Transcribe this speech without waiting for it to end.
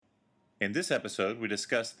In this episode, we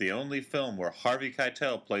discuss the only film where Harvey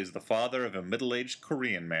Keitel plays the father of a middle-aged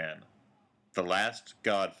Korean man, The Last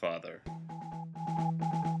Godfather.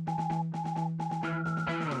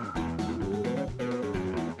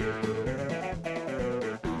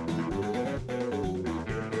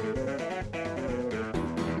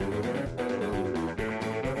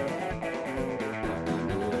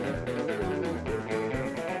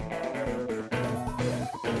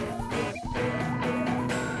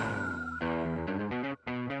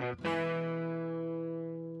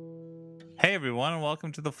 Hey everyone, and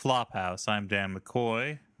welcome to the Flophouse. I'm Dan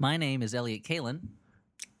McCoy. My name is Elliot Kalin.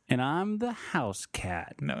 And I'm the house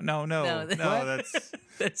cat. No,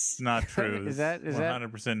 that's not true. Is that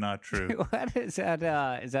 100% not true? What is that?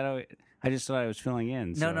 Is that? I just thought I was filling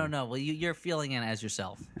in. So. No. Well, you're filling in as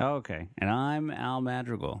yourself. Oh, okay. And I'm Al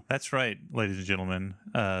Madrigal. That's right, ladies and gentlemen.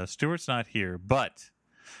 Stuart's not here, but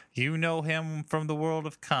you know him from the world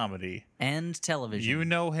of comedy. And television. You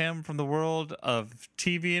know him from the world of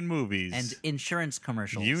TV and movies. And insurance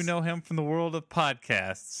commercials. You know him from the world of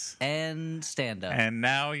podcasts. And stand-up. And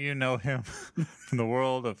now you know him from the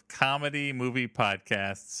world of comedy, movie,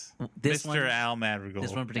 podcasts. Mr. Al Madrigal.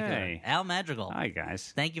 This one in particular. Hey. Al Madrigal. Hi,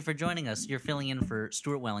 guys. Thank you for joining us. You're filling in for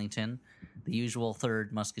Stuart Wellington, the usual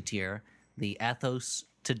third musketeer, the Athos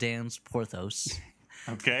to Dan's Porthos.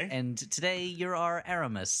 Okay. And today you're our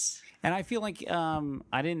Aramis. And I feel like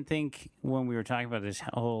I didn't think when we were talking about this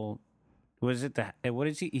whole. Was it what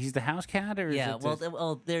is he? He's the house cat, or Yeah, is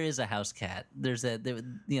it there is a house cat. There's the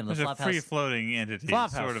There's a Flophouse. free-floating entity,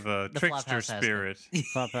 Flophouse. sort of a The trickster Flophouse has spirit.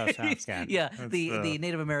 Flophouse house cat? Yeah, the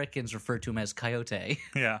Native Americans refer to him as Coyote.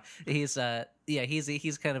 Yeah. He's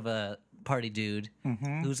kind of a party dude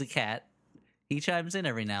who's a cat. He chimes in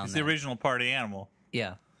every now and He's then. the original party animal,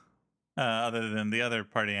 Yeah, other than the other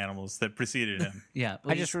party animals that preceded him. yeah.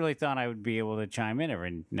 I just really thought I would be able to chime in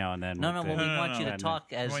every now and then. No, with well, the- we want you to no.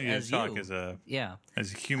 talk as I want you as to talk you.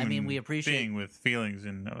 as a human we appreciate- being with feelings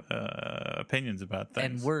and opinions about things.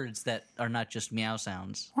 And words that are not just meow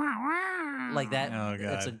sounds like that. Oh,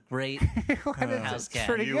 God. It's a great house cat.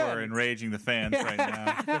 pretty you good. are enraging the fans right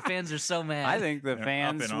now. The fans are so mad. I think the They're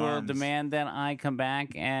fans up in will arms. demand that I come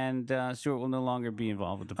back, and Stuart will no longer be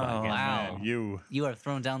involved with the Oh, podcast. wow. man, you. You are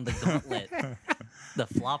thrown down the gauntlet, the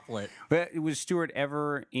floplet. But was Stuart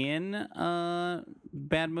ever in a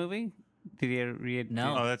bad movie? Did he ever?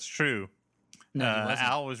 No. Oh, that's true. No, he wasn't.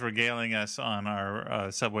 Al was regaling us on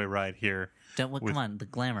our subway ride here. Come on, the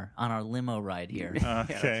glamour on our limo ride here. Okay. Yeah,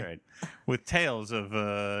 that's right. With tales of,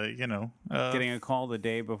 Getting a call the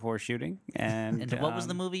day before shooting, and And what was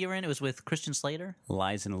the movie you were in? It was with Christian Slater.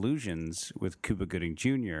 Lies and Illusions with Cuba Gooding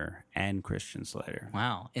Jr. and Christian Slater.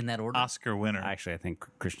 Wow, in that order. Oscar winner. Actually, I think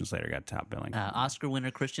Christian Slater got top billing. Oscar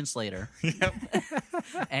winner Christian Slater Yep.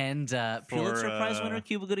 and Pulitzer Prize winner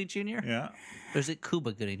Cuba Gooding Jr. Yeah. Or is it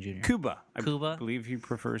Cuba Gooding Jr.? Cuba. Cuba? I believe he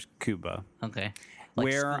prefers Cuba. Okay. Like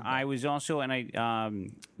Where scuba. I was also,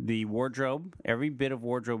 and the wardrobe, every bit of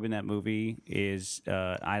wardrobe in that movie is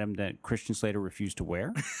item that Christian Slater refused to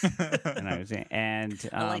wear. And I was saying,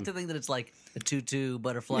 I like to think that it's like a tutu,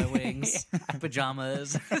 butterfly wings,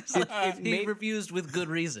 pajamas. It's like he made- refused with good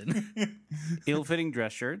reason. ill-fitting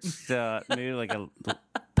dress shirts, maybe like a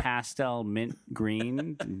pastel mint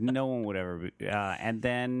green. No one would ever. And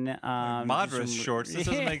then Madras some- shorts. This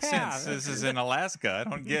doesn't make Yeah. sense. This is in Alaska. I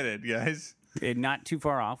don't get it, guys. Not too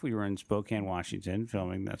far off. We were in Spokane, Washington,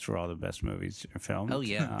 filming. That's where all the best movies are filmed. Oh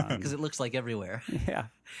yeah, because it looks like everywhere. Yeah.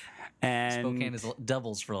 And Spokane is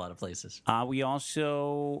doubles for a lot of places. we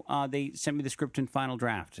also they sent me the script in final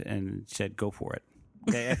draft and said, "Go for it."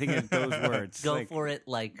 I think it's those words. Go like, for it,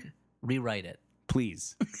 like rewrite it.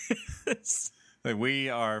 please. Like, we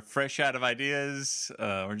are fresh out of ideas.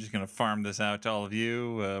 We're just going to farm this out to all of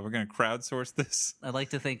you. We're going to crowdsource this. I like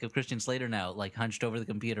to think of Christian Slater now, like hunched over the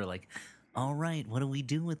computer, like, all right, what do we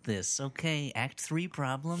do with this? Okay, Act 3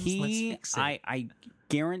 problems. Let's fix it. I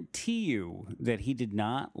guarantee you that he did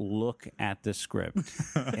not look at the script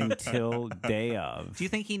until day of. Do you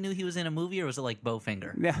think he knew he was in a movie, or was it like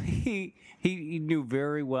Bowfinger? Now, he knew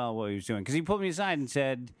very well what he was doing because he pulled me aside and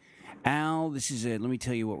said, "Al, this is let me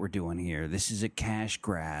tell you what we're doing here. This is a cash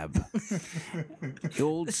grab.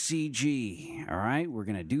 Old CG, all right? We're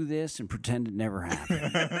going to do this and pretend it never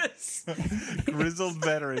happened." Grizzled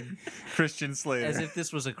veteran Christian Slater. As if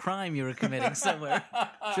this was a crime you were committing somewhere.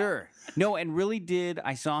 Sure. No, and really did.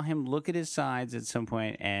 I saw him look at his sides at some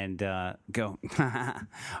point and go,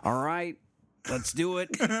 "All right, let's do it.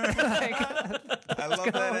 I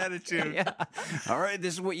love that attitude. Yeah. All right,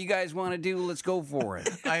 this is what you guys want to do. Let's go for it.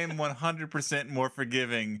 I am 100% more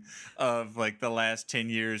forgiving of like the last 10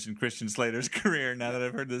 years in Christian Slater's career now that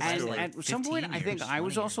I've heard this And story. at some point, I think I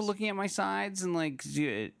was 20 also years. looking at my sides and like,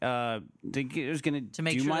 it was going To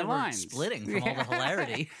make do sure my that we're lines. splitting from all the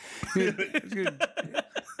hilarity.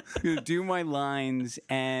 Gonna do my lines,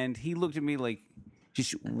 and he looked at me like,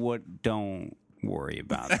 just what? Don't worry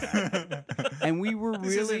about that. And we were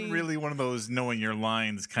This isn't really one of those knowing your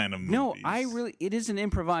lines kind of movies. No, it is an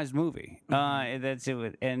improvised movie. That's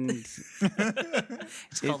it. And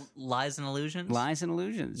It's called Lies and Illusions. Lies and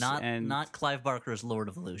Illusions. Not Clive Barker's Lord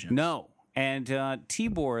of Illusions. No. And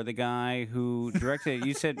Tibor, the guy who directed it,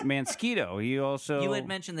 you said Mansquito. He also... You had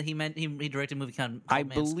mentioned that he directed a movie called I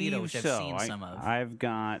Mansquito, believe which so. I've seen some of. I've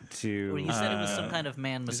got to... Or you said it was some kind of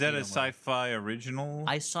man Is that mosquito a movie. sci-fi original?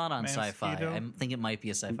 I saw it on Sci-Fi. Mansquito? I think it might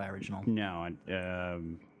be a Sci-Fi original. No,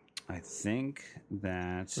 I think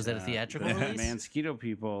that... Was that a theatrical the release? Mansquito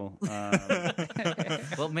people...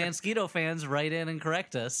 Well, Mansquito fans, write in and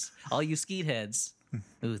correct us. All you skeet heads.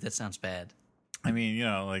 Ooh, that sounds bad. I mean,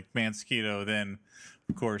 like Mansquito then,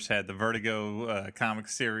 of course, had the Vertigo comic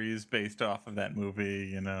series based off of that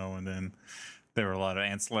movie, and then there were a lot of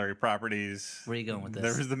ancillary properties. Where are you going with this?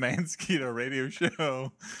 There was the Mansquito radio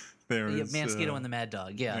show. There Yeah, was Mansquito and the Mad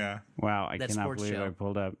Dog. Yeah. yeah. Wow, I That cannot sports believe show. I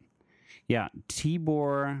pulled up. Yeah,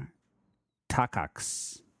 Tibor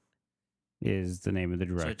Takacs is the name of the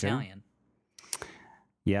So director. Italian.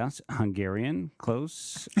 Yes, Hungarian,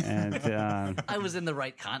 close. And I was in the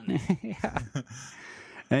right continent. yeah.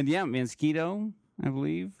 And yeah, Mansquito, I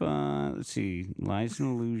believe. Let's see, Lies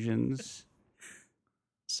and Illusions.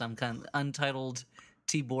 Some kind of untitled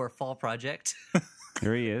Tibor Fall Project.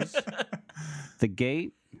 There he is. The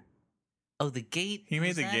Gate. Oh, The Gate. He made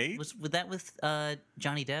was The that? Gate? Was that with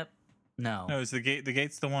Johnny Depp? No. No, it's the Gate. The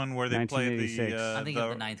Gate's the one where they play the. 1986. I'm thinking of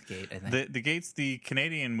The Ninth Gate, I think. The Gate's the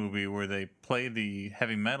Canadian movie where they play the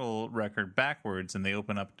heavy metal record backwards and they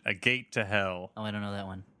open up a gate to hell. Oh, I don't know that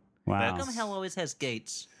one. Wow. How come hell always has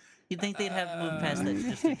gates? You'd think they'd have moved past that to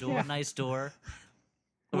just a door, nice door.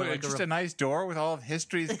 Or What, like just a a nice door with all of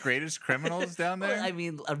history's greatest criminals down there? Well, I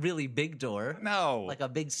mean, a really big door. No. Like a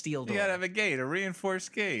big steel door. You gotta have a gate, a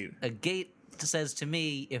reinforced gate. A gate says to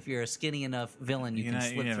me, if you're a skinny enough villain, you can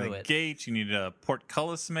slip you need through a it. gate. You need a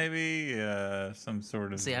portcullis, maybe some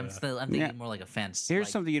sort of. See, I'm thinking Yeah. more like a fence. Here's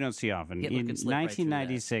like, something you don't see often. Hitler In could slip right through that.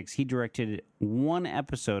 1996, he directed one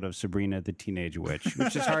episode of Sabrina the Teenage Witch,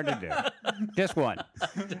 which is hard to do. Just one.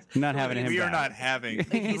 Not having him We are back. not having.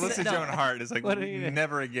 he Melissa said- no. Joan Hart is like What do you mean?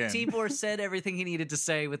 never again. Tibor said everything he needed to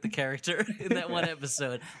say with the character in that one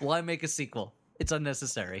episode. Why make a sequel? It's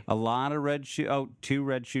unnecessary. A lot of two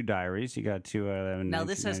Red Shoe Diaries. You got two of them. in Now,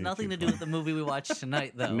 this has 1992. nothing to do with the movie we watched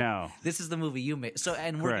tonight, though. No. This is the movie you made. So,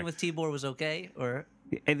 and working with Tibor was okay? Or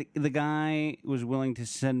And the guy was willing to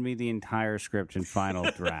send me the entire script and final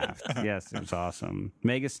draft. Yes, it was awesome.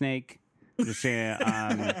 Mega Snake. Just saying,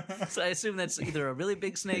 So I assume that's either a really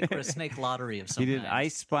big snake or a snake lottery of some he did kind.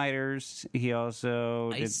 Ice Spiders. He also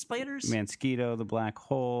did Ice spiders? Mansquito, The Black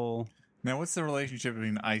Hole. Now, what's the relationship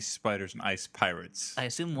between ice spiders and ice pirates? I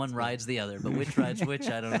assume one rides the other, but which rides which,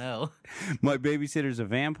 I don't know. My Babysitter's a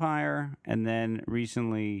Vampire, and then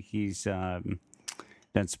recently he's done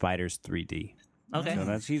Spiders 3D. Okay.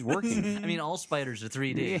 So he's working. I mean, all spiders are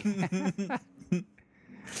 3D.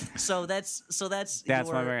 So that's That's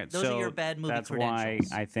your, my very, those so are your bad movie that's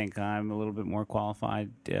credentials. why I think I'm a little bit more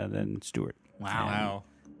qualified than Stuart. Wow.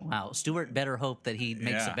 Wow. Stuart better hope that he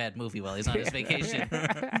makes Yeah. a bad movie while he's on his vacation.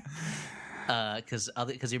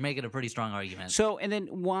 Because you're making a pretty strong argument. So, and then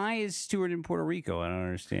why is Stuart in Puerto Rico? I don't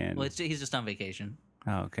understand. Well, he's just on vacation.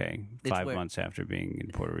 Oh, okay. It's 5 where- months after being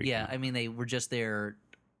in Puerto Rico. Yeah, I mean, they were just there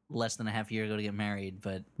less than a half year ago to get married,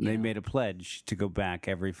 but They made a pledge to go back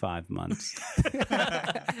every 5 months.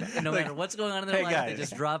 no matter what's going on in their Hey, life, they guys.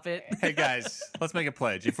 just drop it. Hey guys, let's make a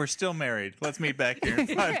pledge. If we're still married, let's meet back here in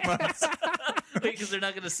 5 months. Because they're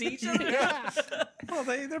not going to see each other. Well,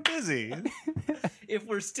 they're busy. If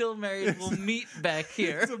we're still married, we'll meet back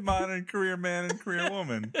here. It's a modern career man and career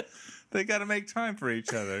woman. They got to make time for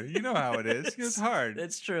each other. You know how it is. It's hard.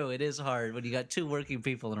 That's true. It is hard when you got two working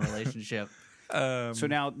people in a relationship. So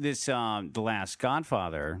now this, The Last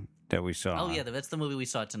Godfather that we saw. Oh yeah, that's the movie we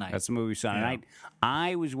saw tonight. That's the movie we saw tonight.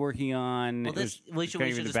 I was working on. Well, this- we should- can I we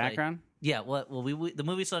give should you the just say- background. Yeah, well, the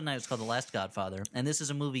movie we saw tonight is called The Last Godfather, and this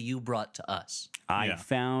is a movie you brought to us. I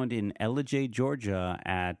found in Ellijay, Georgia,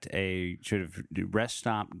 at a sort of rest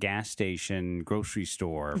stop, gas station, grocery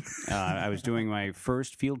store. I was doing my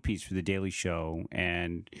first field piece for the Daily Show,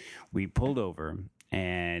 and we pulled over.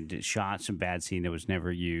 and shot some bad scene that was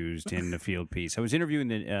never used in the field piece. I was interviewing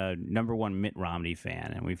the #1 Mitt Romney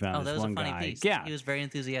fan, and we found that this was one a funny guy. piece. Yeah, He was very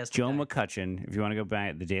enthusiastic. Joe guy. McCutcheon. If you want to go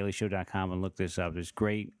back at thedailyshow.com and look this up, this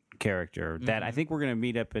great character that I think we're going to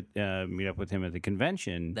meet up with him at the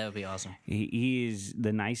convention. That would be awesome. He is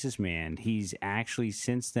the nicest man. He's actually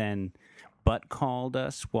since then butt called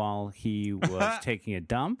us while he was taking a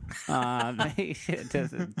dump.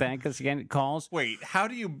 To thank us again. Calls. Wait, how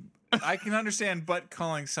do you? I can understand butt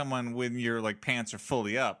calling someone when your like pants are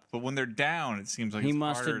fully up, but when they're down, it seems like He it's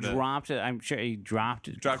must harder have to dropped it. I'm sure he dropped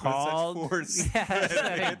it. drop Called. with such force. Yeah,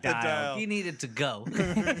 that it hit the dial. dial. He needed to go.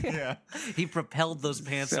 Yeah. He propelled those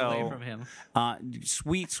pants away from him.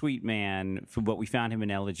 Sweet man. But we found him in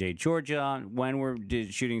Ellijay, Georgia. When we're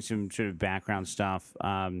shooting some sort of background stuff,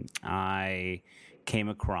 I came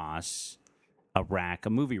across a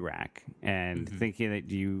movie rack, and thinking that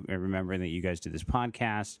remembering that you guys did this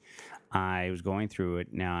podcast, I was going through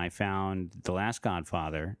it. Now I found The Last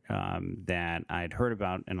Godfather that I'd heard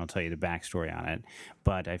about, and I'll tell you the backstory on it.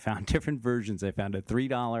 But I found different versions. I found a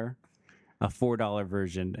 $3, a $4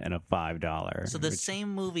 version, and a $5. So the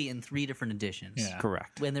same movie in 3 different editions. Yeah.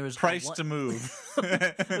 Correct. When there was Price to move.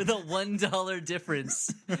 with a $1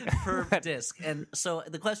 difference per disc. And so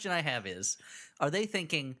the question I have is, are they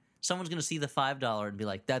thinking someone's going to see the $5 and be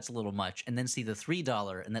like, that's a little much, and then see the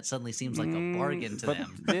 $3 and that suddenly seems like a bargain to but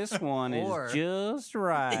them? this one Or- is just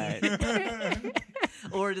right.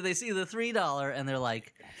 Or do they see the $3 and they're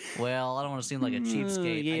like, well, I don't want to seem like a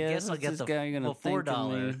cheapskate. yeah, I guess I'll what's get this the guy gonna think of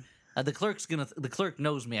 $4. me? The clerk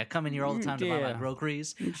knows me. I come in here all the time to buy my Yeah.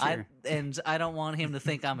 groceries. Sure. And I don't want him to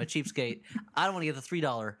think I'm a cheapskate. I don't want to get the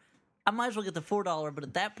 $3. I might as well get the $4, but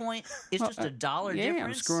at that point, it's just $1 Yeah, I'm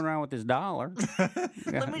difference. screwing around with this dollar.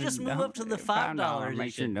 Let me just move up to the $5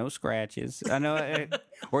 Make sure edition. no scratches. I know,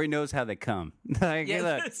 or he knows how they come. Like, Yeah, look,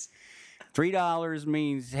 that's- $3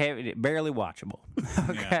 means barely watchable.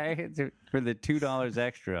 Okay, for the $2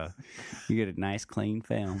 extra, you get a nice clean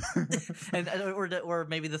film. and or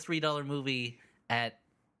maybe the $3 movie at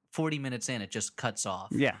 40 minutes in, it just cuts off.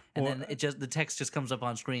 Yeah. And then the text just comes up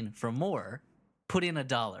on screen for more. Put in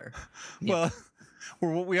 $1. Well,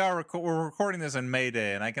 we're recording this on May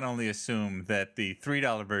Day, and I can only assume that the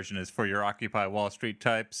 $3 version is for your Occupy Wall Street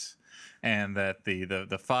types, and that the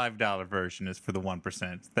 $5 version is for the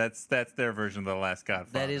 1%. That's their version of The Last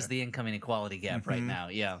Godfather. That is the income inequality gap right now.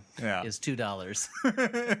 Yeah. Is $2.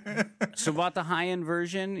 So bought the high end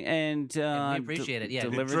version, and we appreciate it, yeah.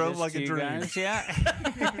 It delivered drove this like to a you dream. guys. Yeah.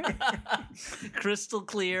 Crystal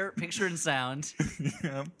clear, picture and sound.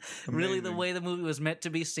 Yeah. Really the Amazing. way the movie was meant to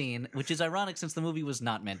be seen, which is ironic since the movie was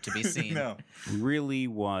not meant to be seen. No. Really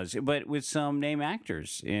was, but with some name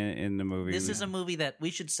actors in the movie. This is a movie that we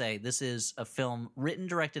should say this is a film written,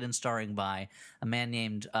 directed, and starring by a man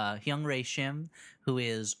named Hyung-rae Shim, who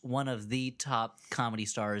is one of the top comedy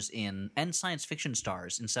stars and science fiction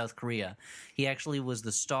stars in South Korea. He actually was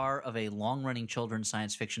the star of a long-running children's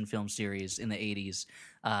science fiction film series in the 80s.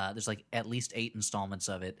 There's like at least 8 installments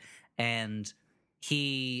of it. And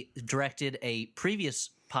he directed a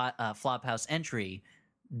previous Flophouse entry,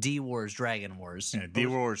 D-Wars, Dragon Wars. Yeah,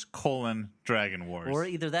 D-Wars : Dragon Wars. Or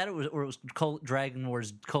either that or it was Dragon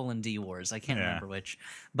Wars : D-Wars. I can't Yeah. remember which.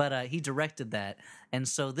 But he directed that. And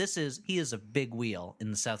so he is a big wheel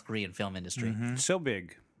in the South Korean film industry. so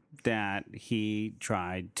big that he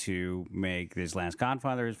tried to make this Last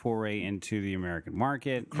Godfather his foray into the American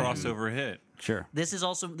market. Crossover hit. Sure. This is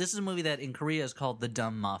a movie that in Korea is called The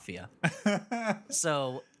Dumb Mafia.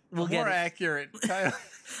 So we'll More get it. accurate.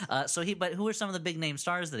 But who are some of the big name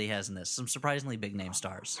stars that he has in this? Some surprisingly big name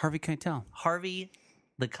stars. Harvey Keitel. Harvey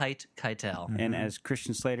the Kite Keitel. And as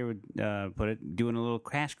Christian Slater would put it, doing a little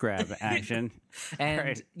cash grab action. And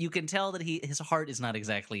Right. you can tell that his heart is not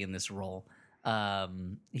exactly in this role.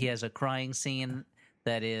 He has a crying scene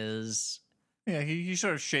that is Yeah, he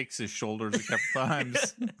sort of shakes his shoulders a couple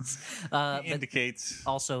times. but Indicates.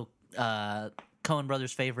 also Coen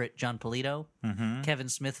Brothers favorite John Polito, Kevin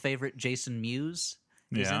Smith favorite Jason Mewes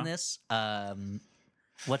is Yeah. in this.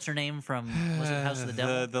 What's her name from was it House of the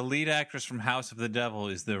Devil? The lead actress from House of the Devil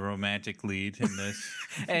is the romantic lead in this.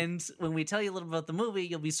 And when we tell you a little about the movie,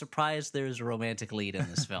 you'll be surprised there's a romantic lead in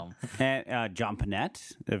this film. And John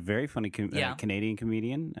Panette, a very funny Yeah. Canadian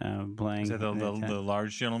comedian, playing Is that the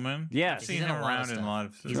large gentleman? Yes. I've seen He's in him a lot of around in stuff. a lot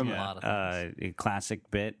of He's in a lot of things. a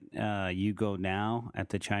classic bit. You go now at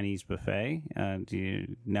the Chinese buffet. Do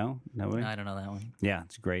you know? No way? I don't know that one. Yeah,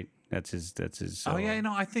 it's great. That's his. Oh yeah,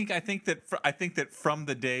 I think that from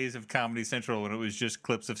the days of Comedy Central when it was just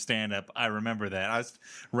clips of stand up, I remember that. I was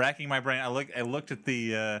racking my brain. I looked at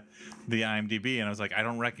the IMDb and I was like, I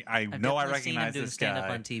recognize seen him doing this stand up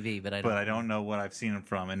guy on TV, but I don't know what I've seen him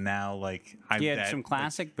from. And now he had some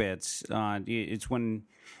classic bits. It's when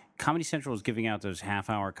Comedy Central was giving out those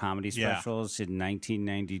half-hour comedy specials in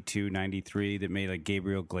 1992, 93 that made like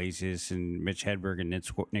Gabriel Iglesias and Mitch Hedberg and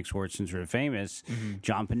Nick Swardson sort of famous. Mm-hmm.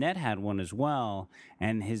 John Panette had one as well,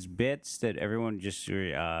 and his bits that everyone just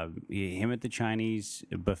him at the Chinese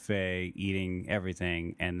buffet eating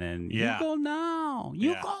everything, and then you go now,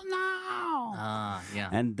 yeah.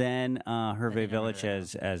 and then Hervé Village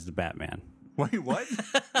as the Batman. Wait, what?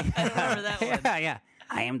 I don't remember that one. Yeah.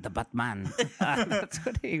 I am the Batman. That's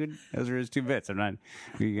what those were his two bits. I'm not.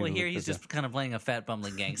 Well, here he's just kind of playing a fat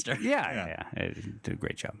bumbling gangster. Yeah. He did a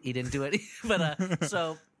great job. He didn't do it, but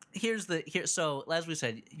so so as we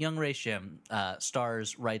said, Young Ray Shim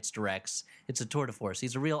stars, writes, directs. It's a tour de force.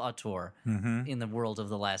 He's a real auteur in the world of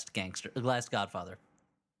The Last Godfather.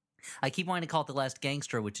 I keep wanting to call it The Last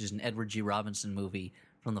Gangster, which is an Edward G. Robinson movie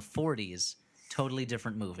from the 40s. Totally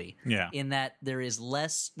different movie. Yeah. In that there's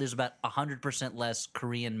about 100% less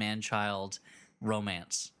Korean man-child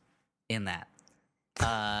romance in that.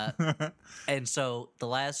 And so The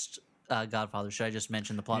Last Godfather, should I just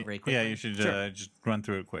mention the plot very quickly? Yeah, you should just run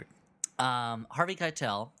through it quick. Harvey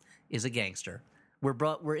Keitel is a gangster.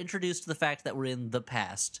 We're introduced to the fact that we're in the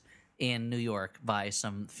past in New York by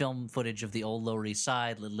some film footage of the old Lower East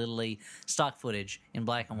Side, literally stock footage in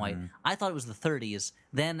black and white. I thought it was the 30s.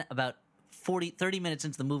 Then about 30 minutes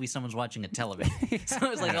into the movie, someone's watching a television. So I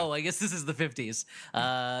was like, oh, I guess this is the 50s.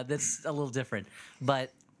 That's a little different.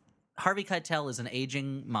 But Harvey Keitel is an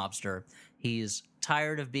aging mobster. He's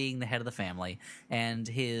tired of being the head of the family, and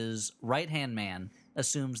his right-hand man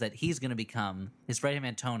assumes that he's going to become, his right-hand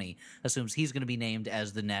man, Tony, assumes he's going to be named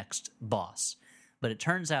as the next boss. But it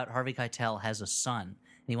turns out Harvey Keitel has a son,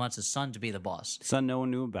 and he wants his son to be the boss. Son no one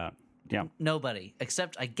knew about. Yeah. Nobody,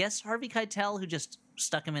 except, I guess, Harvey Keitel, who just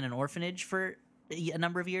stuck him in an orphanage for a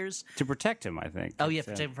number of years. To protect him, I think. Oh, yeah,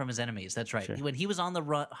 protect him from his enemies. That's right. Sure. When he was on the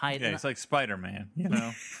run, It's like Spider-Man,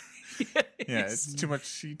 Yeah, it's too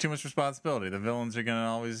much responsibility. The villains are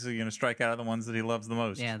always strike out at the ones that he loves the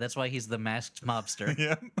most. Yeah, that's why he's the masked mobster.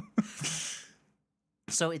 Yeah.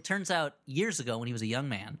 So it turns out years ago when he was a young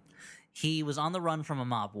man, he was on the run from a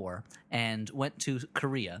mob war and went to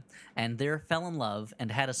Korea and there fell in love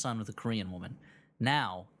and had a son with a Korean woman.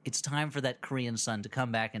 Now it's time for that Korean son to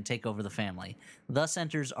come back and take over the family. Thus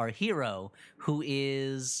enters our hero, who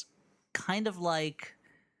is kind of like,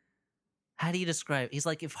 how do you describe it? He's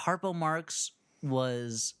like if Harpo Marx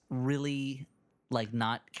was really like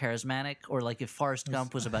not charismatic, or like if Forrest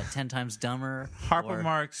Gump was about 10 times dumber. Harpo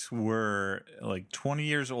Marx were like 20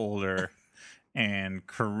 years older and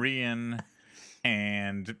Korean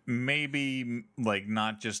and maybe like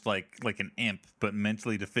not just like an imp, but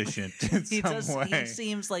mentally deficient in some way. He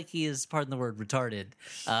seems like he is, pardon the word, retarded.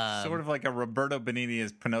 Sort of like a Roberto Benigni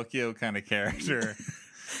as Pinocchio kind of character.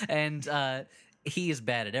 And he is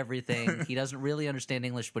bad at everything. He doesn't really understand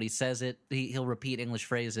English, but he says it. He'll repeat English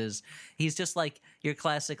phrases. He's just like your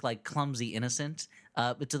classic, like clumsy innocent,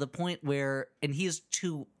 but to the point where, and he is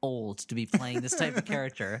too old to be playing this type of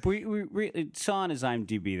character. We saw on his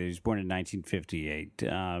IMDb that he was born in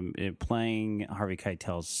 1958, playing Harvey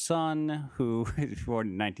Keitel's son, who was born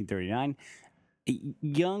in 1939.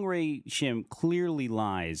 Young Ray Shim clearly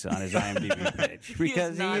lies on his IMDb page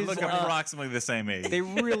because they look approximately the same age. They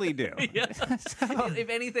really do. Yeah. If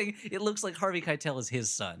anything, it looks like Harvey Keitel is his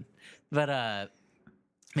son, but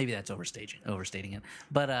maybe that's overstating it.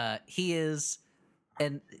 But he is,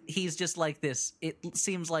 and he's just like this. It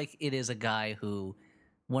seems like it is a guy who,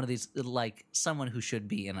 one of these, like someone who should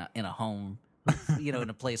be in a home, in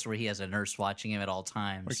a place where he has a nurse watching him at all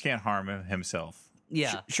times. He can't harm himself.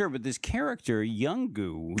 Yeah, sure, but this character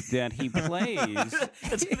Young-gu that he plays,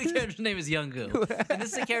 the character's name is Young-gu, and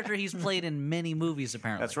this is a character he's played in many movies.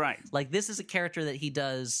 Apparently, that's right. Like this is a character that he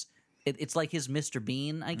does. It's like his Mr.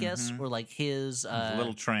 Bean, I guess, or like his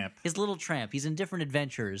Little Tramp. His Little Tramp. He's in different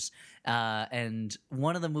adventures, and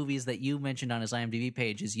one of the movies that you mentioned on his IMDb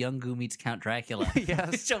page is Young-gu meets Count Dracula.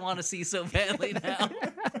 Yes, which I want to see so badly now,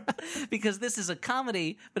 because this is a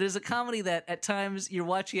comedy, but it's a comedy that at times you're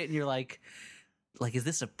watching it and you're like, is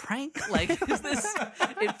this a prank? Like, is this?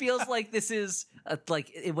 It feels like this is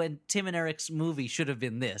when Tim and Eric's movie should have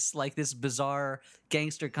been this, like this bizarre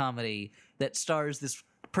gangster comedy that stars this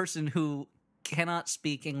person who cannot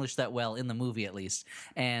speak English that well in the movie, at least,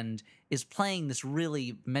 and is playing this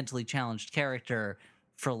really mentally challenged character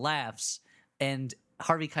for laughs. And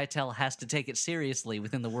Harvey Keitel has to take it seriously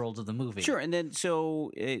within the world of the movie. Sure, and then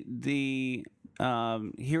so here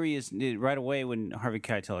he is right away when Harvey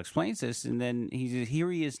Keitel explains this, and then he says,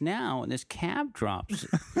 here he is now, and this cab drops.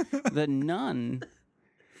 The nun,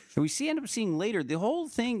 and we end up seeing later, the whole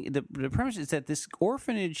thing, the premise is that this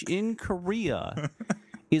orphanage in Korea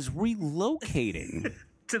is relocating.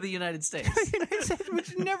 To the United States.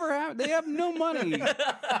 Which never happened. They have no money.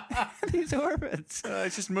 These orphans.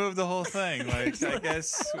 Let's just move the whole thing. Like, I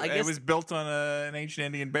guess it was built on an ancient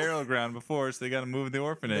Indian burial ground before, so they got to move the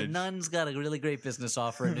orphanage. The nun's got a really great business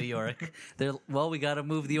offer in New York. We got to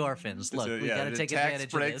move the orphans. Look, we got to take advantage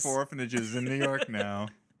of this. Tax break for orphanages in New York now.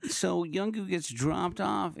 So Young-gu gets dropped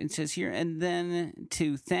off and says here, and then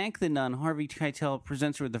to thank the nun, Harvey Keitel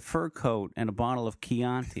presents her with a fur coat and a bottle of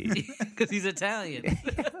Chianti. Because he's Italian.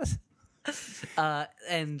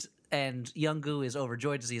 And Young-gu is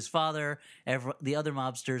overjoyed to see his father. The other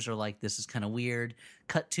mobsters are like, this is kind of weird.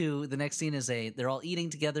 Cut to the next scene is they're all eating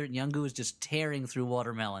together, and Young-gu is just tearing through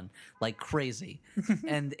watermelon like crazy.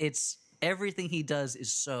 And everything he does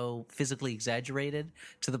is so physically exaggerated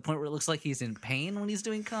to the point where it looks like he's in pain when he's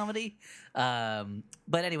doing comedy. But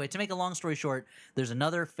anyway, to make a long story short, there's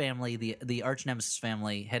another family, the arch nemesis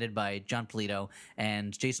family, headed by John Polito,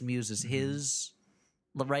 and Jason Mewes is his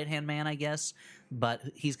right-hand man, I guess, but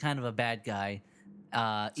he's kind of a bad guy.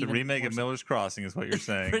 It's a remake of Miller's Crossing is what you're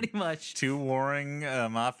saying. Pretty much. Two warring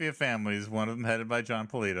mafia families, one of them headed by John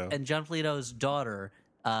Polito. And John Polito's daughter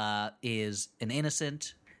is an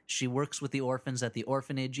innocent. She works with the orphans at the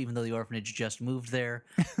orphanage, even though the orphanage just moved there.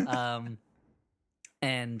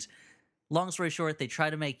 And long story short, they try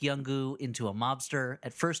to make Young-gu into a mobster.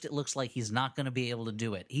 At first, it looks like he's not going to be able to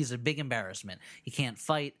do it. He's a big embarrassment. He can't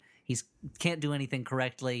fight. He can't do anything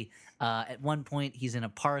correctly. At one point, he's in a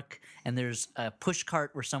park, and there's a push cart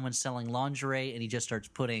where someone's selling lingerie, and he just starts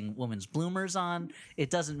putting women's bloomers on. It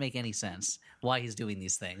doesn't make any sense why he's doing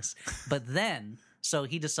these things. But then, so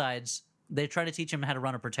he decides... They try to teach him how to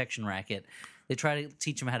run a protection racket. They try to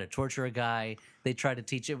teach him how to torture a guy. They try to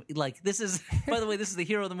teach him, like, this is, by the way, this is the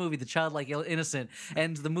hero of the movie, the childlike innocent.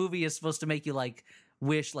 And the movie is supposed to make you, like,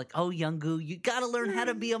 wish, like, oh, Young-gu, you got to learn how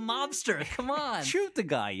to be a mobster. Come on. Shoot the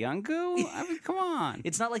guy, Young-gu. I mean, come on.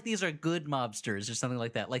 It's not like these are good mobsters or something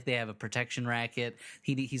like that. Like they have a protection racket.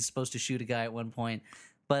 He's supposed to shoot a guy at one point.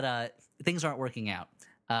 But things aren't working out.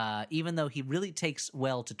 Even though he really takes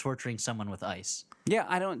well to torturing someone with ice. Yeah,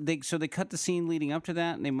 I don't think so. They cut the scene leading up to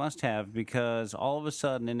that, and they must have, because all of a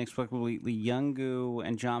sudden, inexplicably, Young-gu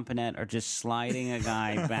and John Panette are just sliding a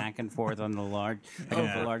guy back and forth on the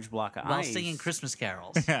large block of ice while singing Christmas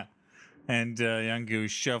carols. Yeah, and Young-gu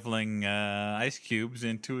shoveling ice cubes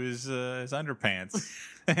into his underpants.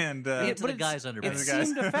 And into the guy's underpants. It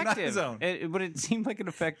seemed effective, but it seemed like an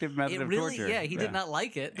effective method of torture. Yeah, he did not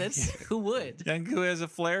like it. That's who would. Young-gu has a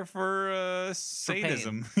flair for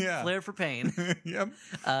sadism. Yeah, flair for pain. Yep.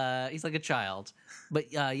 He's like a child.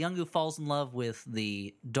 But Young-gu falls in love with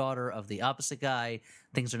the daughter of the opposite guy.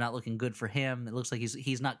 Things are not looking good for him. It looks like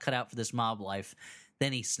he's not cut out for this mob life.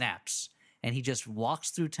 Then he snaps. And he just walks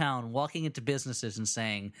through town, walking into businesses and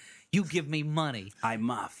saying, you give me money. I'm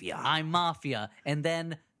mafia. And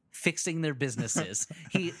then fixing their businesses.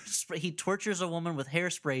 He tortures a woman with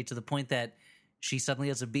hairspray to the point that she suddenly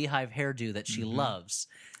has a beehive hairdo that she loves.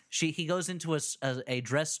 He goes into a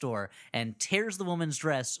dress store and tears the woman's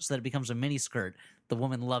dress so that it becomes a miniskirt. The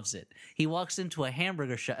woman loves it. He walks into a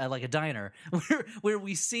hamburger shop, like a diner, where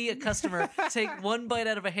we see a customer take one bite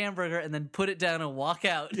out of a hamburger and then put it down and walk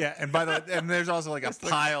out. Yeah, and by the way, and there's also like a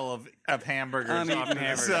pile of hamburgers off to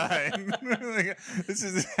the side.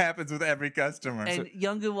 This happens with every customer. And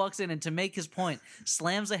Young-gu walks in and, to make his point,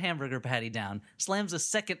 slams a hamburger patty down, slams a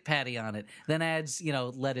second patty on it, then adds,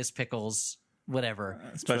 lettuce, pickles, whatever.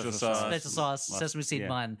 Special sauce, sesame seed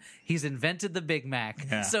bun. He's invented the Big Mac.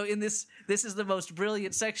 Yeah. So in this is the most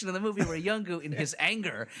brilliant section of the movie where Young-gu, in his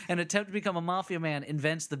anger and attempt to become a mafia man,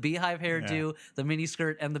 invents the beehive hairdo, the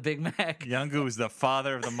miniskirt, and the Big Mac. Young-gu is the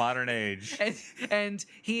father of the modern age. And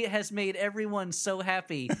he has made everyone so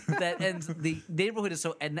happy and the neighborhood is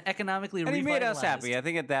so economically revitalized. And he made us happy. I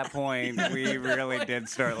think at that point we really did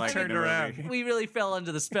start liking the movie. We really fell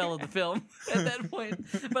under the spell of the film at that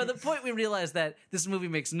point. By the point we realized that this movie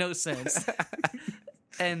makes no sense.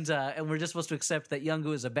 And we're just supposed to accept that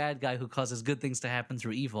Young-gu is a bad guy who causes good things to happen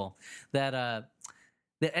through evil.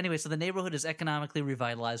 Anyway, so the neighborhood is economically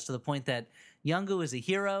revitalized to the point that Young-gu is a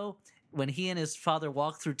hero. When he and his father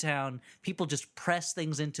walk through town, people just press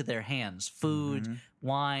things into their hands. Food,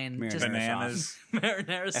 wine, bananas.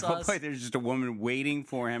 Marinara sauce. At one point, there's just a woman waiting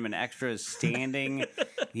for him, and extra is standing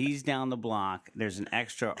He's down the block. There's an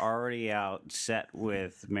extra already out set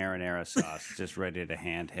with marinara sauce, just ready to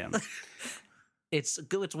hand him. It's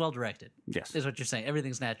good. It's well directed. Yes. Is what you're saying.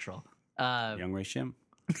 Everything's natural. Young Ray Shim.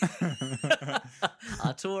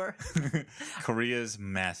 Auteur. Korea's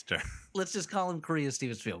master. Let's just call him Korea's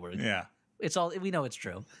Steven Spielberg. Yeah. It's all we know. It's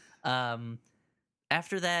true.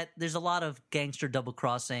 After that, there's a lot of gangster double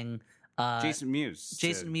crossing. Jason Mewes.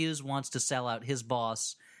 Jason Mewes wants to sell out his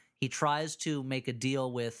boss. He tries to make a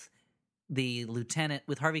deal with the lieutenant,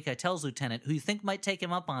 with Harvey Keitel's lieutenant, who you think might take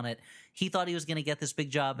him up on it. He thought he was going to get this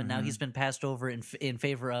big job, and now he's been passed over in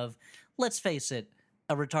favor of, let's face it,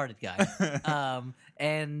 a retarded guy.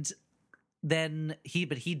 And then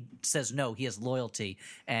he says no. He has loyalty,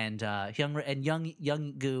 and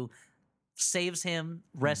young Gu saves him,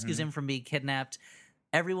 rescues him from being kidnapped.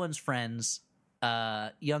 Everyone's friends.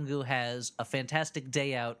 Young-gu has a fantastic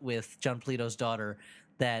day out with John Polito's daughter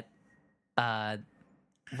that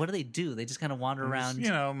what do? They just kind of wander around.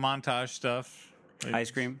 Montage stuff.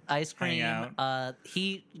 Ice cream. Hang out.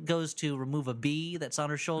 He goes to remove a bee that's on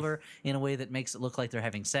her shoulder in a way that makes it look like they're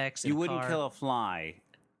having sex. You wouldn't kill a fly.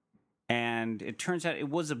 And it turns out it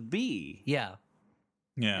was a bee. Yeah.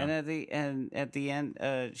 Yeah. And at the end,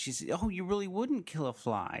 she said, "Oh, you really wouldn't kill a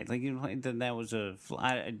fly? Like then that was a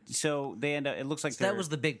fly." So they end up. It looks like that was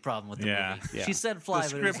the big problem with the movie. Yeah. She said fly,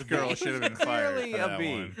 The but it was a script girl bee. should have been fired Clearly for a that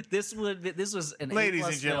bee. one. This was an Ladies A+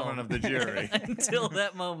 and gentlemen film of the jury, until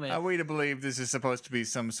that moment. are we to believe this is supposed to be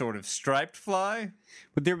some sort of striped fly?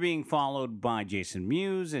 But they're being followed by Jason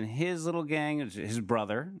Mewes and his little gang, his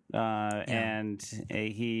brother, and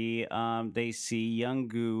they see Young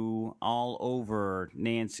Gu all over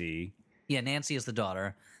Nancy. Yeah, Nancy is the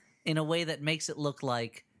daughter, in a way that makes it look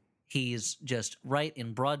like he's just right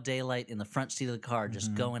in broad daylight in the front seat of the car,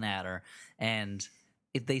 just going at her. And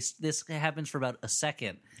this happens for about a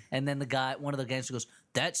second, and then one of the gangsters goes,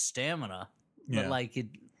 "That's stamina," but like it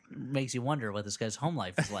makes you wonder what this guy's home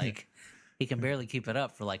life is like. He can barely keep it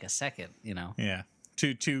up for like a second, Yeah.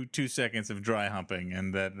 Two seconds of dry humping,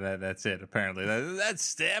 and that's it. Apparently, that's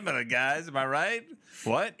stamina, guys. Am I right?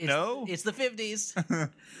 What? No, it's the 50s.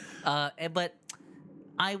 But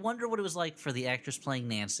I wonder what it was like for the actress playing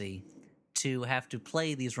Nancy to have to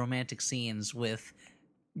play these romantic scenes with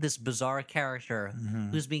this bizarre character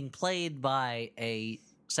who's being played by a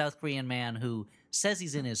South Korean man who says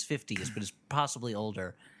he's in his 50s, but is possibly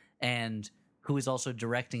older, and who is also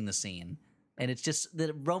directing the scene. And it's just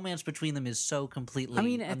the romance between them is so completely. I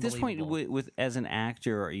mean, at this point, unbelievable. with as an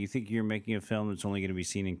actor, you think you're making a film that's only going to be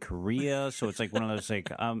seen in Korea, so it's like one of those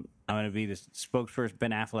like I'm going to be the spokesperson,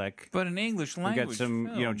 Ben Affleck. but in English We language. got some,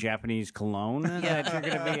 film. Japanese cologne that you're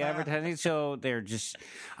going to be advertising. So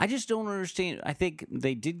I just don't understand. I think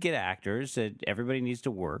they did get actors that everybody needs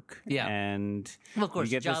to work. Yeah. And Well, of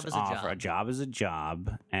course, you get a job this is a offer. job. A job is a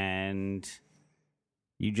job, and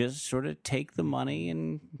you just sort of take the money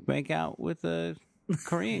and make out with a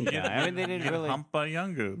Korean guy. I mean, they didn't Get really. humped by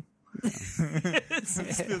Young-gu. It's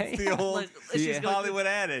the old Like, she's going Hollywood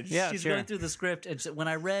adage. Yeah. She's sure. going through the script, and when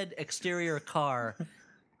I read exterior car,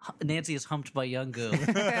 Nancy is humped by Young-gu.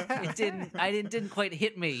 It didn't quite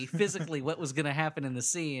hit me physically what was going to happen in the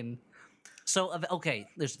scene. So okay,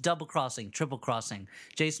 there's double crossing, triple crossing.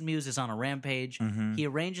 Jason Mewes is on a rampage. He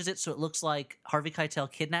arranges it so it looks like Harvey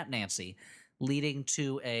Keitel kidnapped Nancy, leading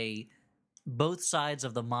to both sides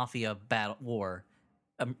of the mafia battle war.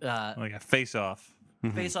 Like a face-off.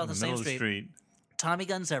 Face off in the the same middle of the street. Tommy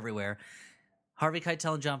guns everywhere. Harvey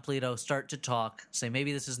Keitel and John Polito start to talk, say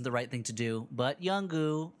maybe this isn't the right thing to do, but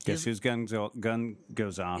Young-gu... Guess whose gun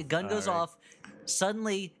goes off? Gun goes off.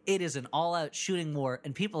 Suddenly, it is an all-out shooting war,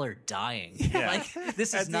 and people are dying. Yeah. Like,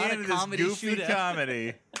 this is At not the end a of this comedy goofy shootout.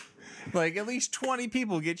 comedy, like at least 20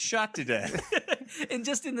 people get shot to death. And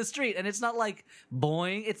just in the street. And it's not like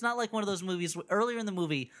boing. It's not like one of those movies. Earlier in the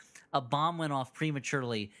movie, a bomb went off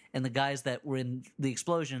prematurely, and the guys that were in the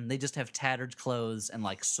explosion, they just have tattered clothes and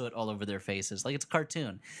like soot all over their faces. Like it's a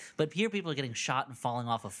cartoon. But here people are getting shot and falling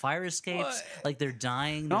off of fire escapes. What? Like they're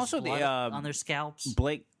dying. And There's also the, blood on their scalps.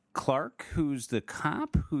 Blake Clark, who's the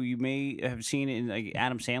cop, who you may have seen in like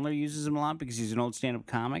Adam Sandler uses him a lot because he's an old stand-up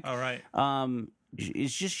comic. All right.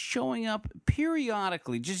 Is just showing up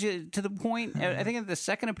periodically, just to the point. I think at the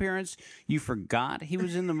second appearance, you forgot he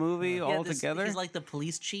was in the movie altogether. He's like the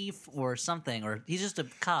police chief or something, or he's just a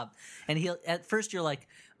cop. And at first you're like,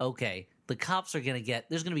 okay, the cops are going to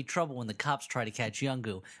there's going to be trouble when the cops try to catch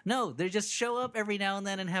Young-gu. No, they just show up every now and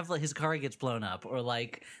then and have like, his car gets blown up, or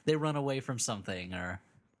like they run away from something, or...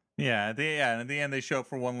 Yeah, and at the end they show up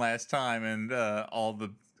for one last time, and all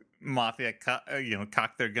the mafia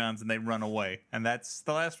cock their guns and they run away, and that's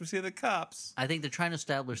the last we see of the cops. I think they're trying to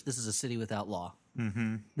establish this is a city without law.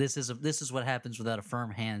 Mm-hmm. This is what happens without a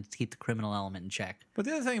firm hand to keep the criminal element in check. But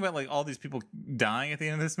the other thing about like all these people dying at the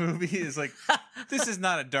end of this movie is like, this is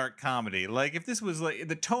not a dark comedy. Like if this was like if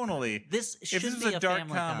this was a dark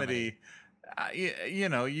comedy.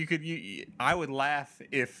 I would laugh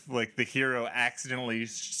if like the hero accidentally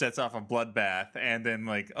sets off a bloodbath and then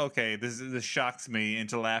like, okay, this shocks me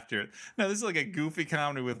into laughter. No, this is like a goofy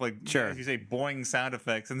comedy with like, as you say, boing sound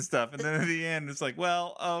effects and stuff. And then at the end, it's like,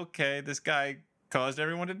 well, okay, this guy caused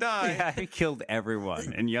everyone to die. Yeah, he killed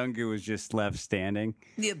everyone, and Young-gu was just left standing.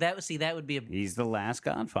 Yeah, that would be a. He's the last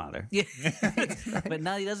Godfather. Yeah, but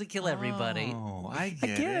no, he doesn't kill everybody. Oh, I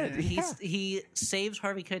get it. He saves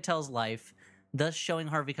Harvey Keitel's life, thus showing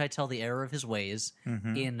Harvey Keitel the error of his ways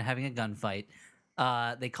in having a gunfight.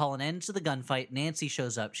 They call an end to the gunfight. Nancy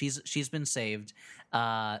shows up. She's been saved,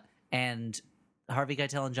 and Harvey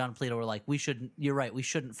Keitel and John Polito were like, you're right, we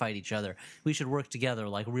shouldn't fight each other. We should work together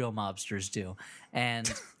like real mobsters do.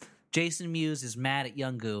 And Jason Mewes is mad at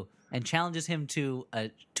Young-gu and challenges him to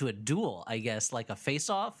a duel, I guess, like a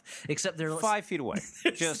face-off, except they're 5 feet away.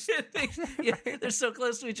 Just they're so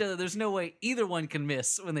close to each other. There's no way either one can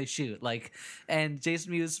miss when they shoot. And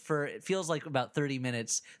Jason Mewes, for it feels like about 30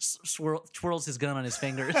 minutes, twirls his gun on his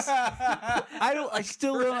fingers. I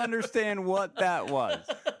still don't understand what that was.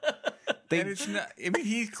 And it's not, I mean,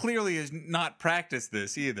 he clearly has not practiced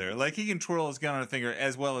this either. Like, he can twirl his gun on a finger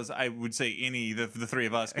as well as I would say the three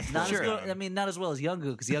of us can twirl his gun. Not as well as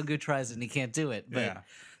Young-gu, because Young-gu tries it and he can't do it. But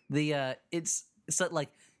it's like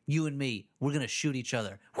you and me, we're going to shoot each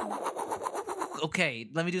other. Okay,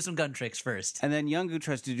 let me do some gun tricks first. And then Young-gu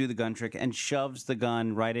tries to do the gun trick and shoves the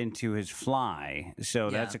gun right into his fly. So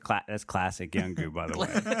that's classic Young-gu, by the way.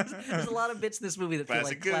 There's a lot of bits in this movie that feel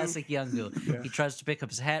like classic Young-gu. Yeah. He tries to pick up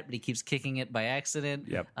his hat, but he keeps kicking it by accident.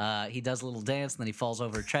 Yep. He does a little dance, and then he falls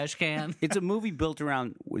over a trash can. It's a movie built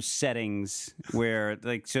around settings where,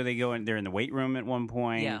 like, so they go in. They're in the weight room at one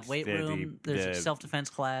point. Yeah, weight room. There's a self-defense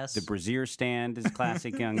class. The brazier stand is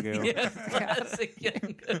classic Young-gu. Yeah, classic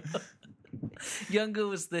Young-gu. Young-gu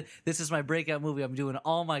was this is my breakout movie. I'm doing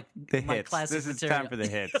all my classic This is material. time for the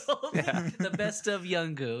hits. The best of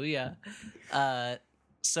Young-gu, yeah. But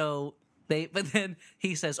then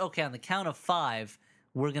he says, okay, on the count of 5,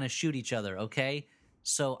 we're going to shoot each other, okay?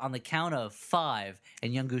 So on the count of 5,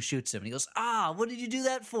 and Young-gu shoots him. And he goes, what did you do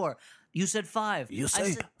that for? You said 5. You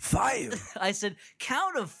say 5. I said,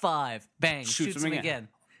 count of 5. Bang, shoots him again.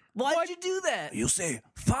 Why'd you do that? You say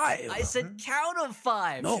 5. I said count of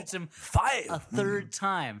 5. No, shoots him 5 a third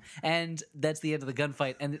time, and that's the end of the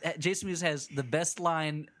gunfight. And Jason Mewes has the best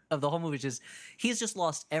line of the whole movie, which is he's just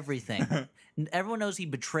lost everything. Everyone knows he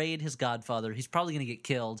betrayed his godfather. He's probably going to get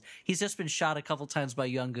killed. He's just been shot a couple times by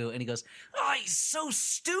Young-gu, and he goes, he's so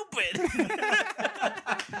stupid.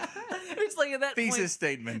 It's like at that thesis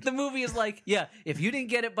statement. The movie is like, yeah, if you didn't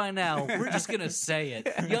get it by now, we're just going to say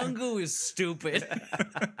it. Young-gu is stupid.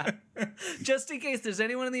 Just in case there's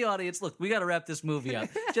anyone in the audience, look, we got to wrap this movie up.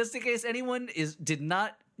 Just in case anyone did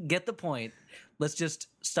not get the point, let's just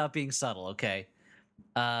stop being subtle, okay?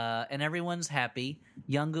 And everyone's happy.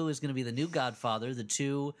 Young-gu is going to be the new Godfather. The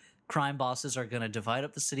two crime bosses are going to divide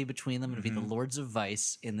up the city between them and be the lords of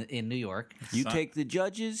vice in New York. You take the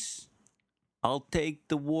judges, I'll take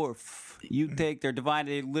the wharf. They're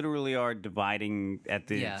divided. They literally are dividing at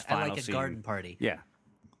the final at like a scene. garden party. Yeah.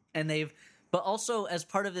 And but also as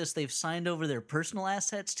part of this, they've signed over their personal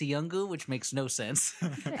assets to Young-gu, which makes no sense.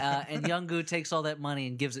 And Young-gu takes all that money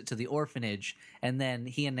and gives it to the orphanage, and then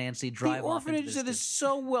he and Nancy drive off into the orphanage that is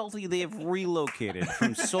so wealthy they have relocated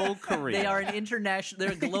from Seoul, Korea. They are an international.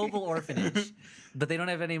 They're a global orphanage, but they don't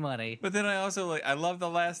have any money. But then I also I love the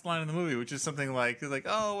last line in the movie, which is something like,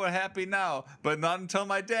 "Oh, we're happy now, but not until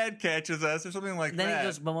my dad catches us," or something like that. Then he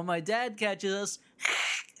goes, "But when my dad catches us,"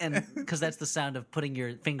 and because that's the sound of putting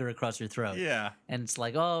your finger across your throat. Yeah, and it's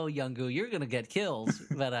like, "Oh, Young-gu, you're gonna get killed."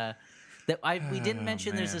 But we didn't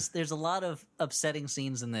mention there's a lot of upsetting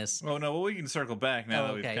scenes in this. Oh no, well we can circle back now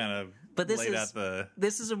that we've kind of laid out the.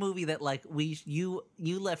 This is a movie that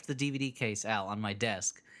you left the DVD case, Al, on my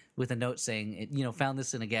desk with a note saying, found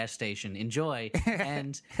this in a gas station. Enjoy.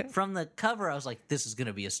 And from the cover, I was like, this is going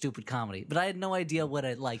to be a stupid comedy. But I had no idea what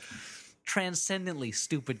a transcendently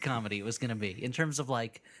stupid comedy it was going to be in terms of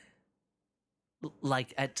like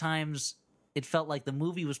at times. It felt like the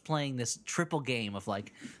movie was playing this triple game of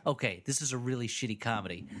okay, this is a really shitty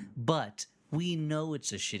comedy, but we know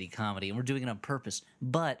it's a shitty comedy and we're doing it on purpose,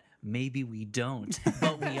 but maybe we don't,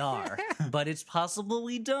 but we are. But it's possible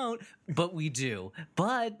we don't, but we do.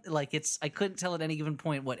 But like I couldn't tell at any given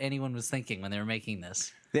point what anyone was thinking when they were making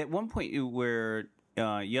this. At one point where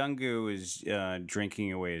Young-gu is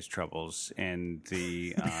drinking away his troubles, and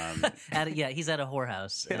the he's at a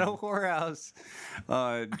whorehouse. at a whorehouse,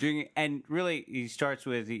 drinking, and really he starts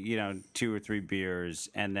with 2 or 3 beers,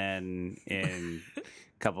 and then in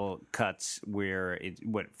couple cuts where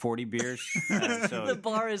 40 beers. So the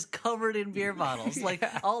bar is covered in beer bottles, like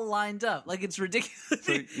all lined up, like it's ridiculous.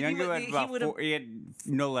 So Young-gu he had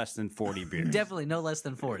no less than 40 beers. Definitely no less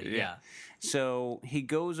than 40. Yeah. So he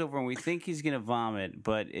goes over, and we think he's going to vomit,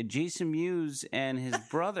 but Jason Mewes and his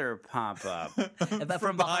brother pop up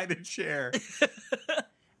from behind a chair.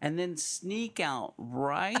 And then sneak out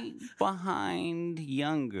right behind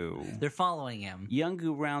Young-gu. They're following him.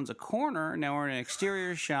 Young-gu rounds a corner. Now we're in an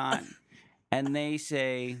exterior shot, and they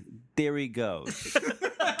say, "There he goes."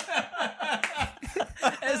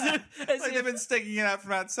 As Like they've been sticking it out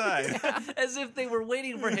from outside. as if they were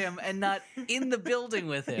waiting for him and not in the building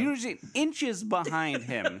with him. Usually inches behind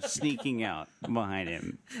him, sneaking out behind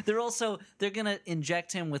him. They're gonna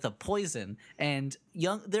inject him with a poison, and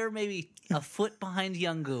they're maybe a foot behind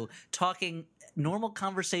Young-gu, talking normal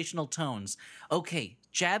conversational tones. Okay,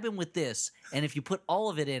 jab him with this, and if you put all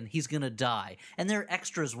of it in, he's gonna die. And there are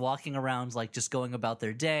extras walking around, like just going about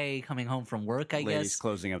their day, coming home from work, I Ladies guess.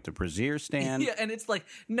 closing up the brassiere stand. Yeah, and it's like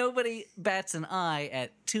nobody bats an eye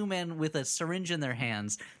at 2 men with a syringe in their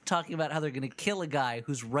hands talking about how they're going to kill a guy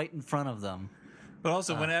who's right in front of them. But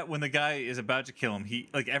also, when the guy is about to kill him, he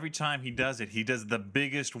every time he does it, he does the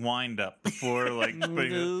biggest wind up before putting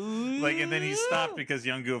it, and then he stopped because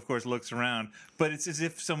Young-gu, of course, looks around. But it's as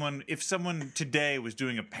if someone today was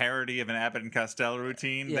doing a parody of an Abbott and Costello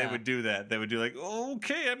routine, they would do that. They would do like,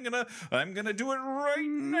 okay, I'm gonna do it right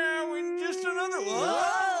now in just another.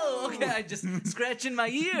 Whoa! Okay, I just scratching my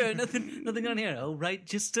ear. Nothing on here. Oh, right,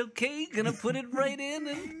 just okay. Gonna put it right in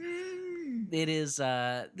and. It is.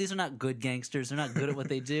 These are not good gangsters. They're not good at what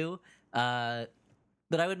they do. But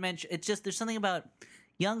I would mention it's just there's something about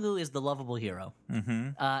Young-gu is the lovable hero,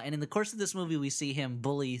 and in the course of this movie, we see him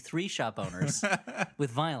bully 3 shop owners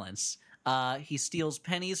with violence. He steals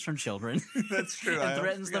pennies from children. That's true. And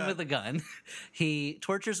threatens them with a gun. He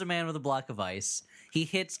tortures a man with a block of ice. He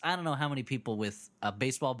hits I don't know how many people with a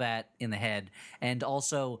baseball bat in the head, and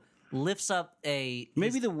also lifts up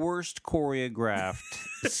maybe the worst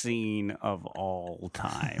choreographed scene of all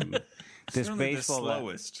time. This baseball the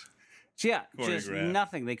slowest. Yeah, just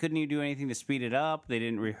nothing. They couldn't even do anything to speed it up. They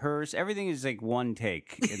didn't rehearse. Everything is like one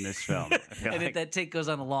take in this film. And that take goes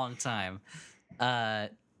on a long time.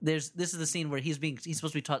 This is the scene where he's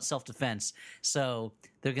supposed to be taught self-defense. So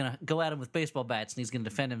they're gonna go at him with baseball bats, and he's gonna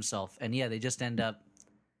defend himself. And yeah, they just end up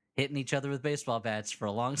hitting each other with baseball bats for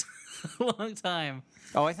a long time.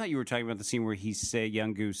 Oh, I thought you were talking about the scene where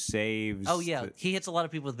Young-gu saves. Oh yeah, he hits a lot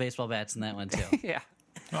of people with baseball bats in that one too. Yeah.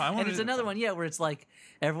 Well, and it's another one, where it's like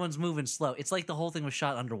everyone's moving slow. It's like the whole thing was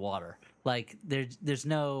shot underwater. Like there's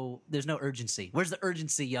no urgency. Where's the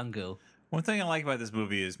urgency, Young-gu? One thing I like about this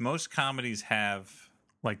movie is most comedies have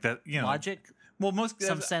like that, logic. Well,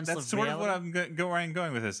 some sense that's of sort reality? of what I'm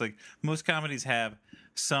going with this. Like most comedies have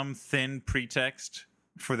some thin pretext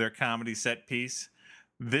for their comedy set piece.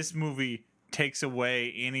 This movie takes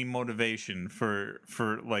away any motivation for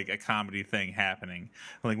like a comedy thing happening.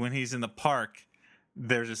 Like when he's in the park,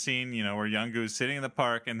 there's a scene, where Young-gu's sitting in the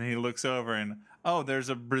park and he looks over and there's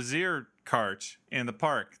a brassiere cart in the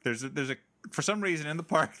park. There's a for some reason in the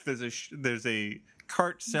park there's a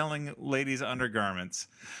cart selling ladies' undergarments,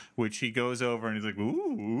 which he goes over and he's like,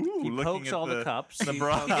 ooh, he looking pokes at all the cups. the He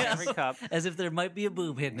bra. pokes every cup. As if there might be a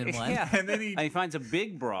boob hidden in one. Yeah. And then he finds a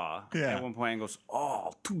big bra at one point and goes,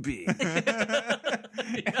 oh, too big. And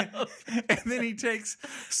then he takes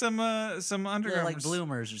some undergarments, They're like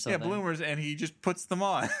bloomers or something. Yeah, bloomers, and he just puts them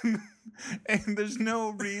on. And there's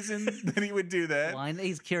no reason that he would do that. Well,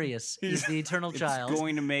 he's curious. He's the eternal child. It's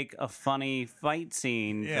going to make a funny fight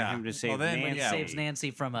scene for him to save Nancy. When he saves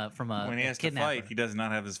Nancy from a when he has kidnapper. to fight, he does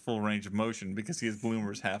not have his full range of motion because he has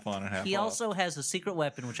bloomers half on and half off. He also has a secret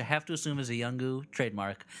weapon, which I have to assume is a Young-gu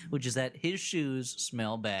trademark, which is that his shoes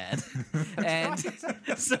smell bad. And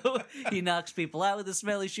so he knocks people out with his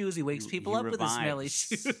smelly shoes. He wakes people up with his smelly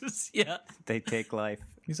shoes. Yeah. They take life.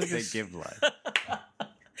 He's like they give life.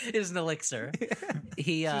 It is an elixir.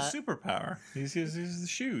 He it's a superpower. He's the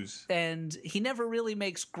shoes. And he never really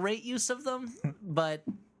makes great use of them, but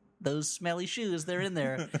those smelly shoes, they're in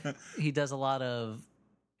there. He does a lot of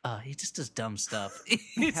He just does dumb stuff.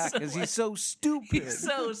 Because he's so stupid. He's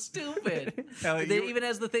so stupid. It even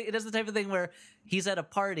has the thing. It has the type of thing where he's at a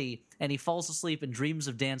party and he falls asleep and dreams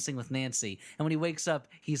of dancing with Nancy, and when he wakes up,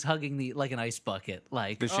 he's hugging an ice bucket,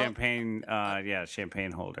 like the champagne,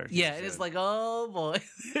 champagne holder. Yeah, and it's like, oh boy.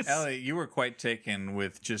 Elliot, you were quite taken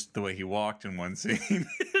with just the way he walked in one scene.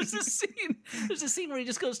 There's a scene where he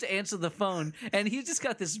just goes to answer the phone, and he's just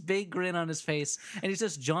got this big grin on his face, and he's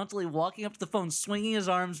just jauntily walking up to the phone, swinging his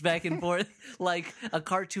arms back and forth like a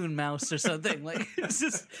cartoon mouse or something. Like it's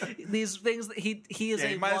just these things that he is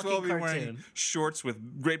a might walking as well be cartoon. wearing shorts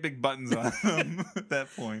with great big buttons on them at that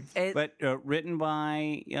point. But written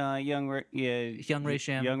by Young Ray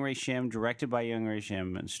Shim. Young Ray Shim, directed by Young Ray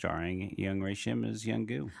Shim, and starring Young Ray Shim as Young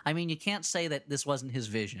Goo. I mean, you can't say that this wasn't his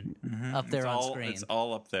vision up there on screen. It's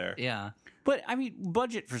all up there. Yeah. But, I mean,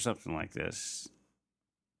 budget for something like this.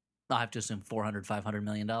 I have to assume $400-500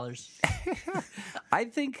 million. I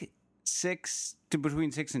think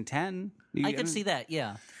between 6 and 10. I could see that,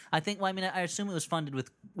 yeah. I think. Well, I mean, I assume it was funded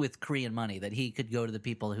with Korean money, that he could go to the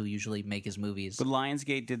people who usually make his movies. But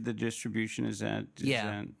Lionsgate did the distribution. Is that?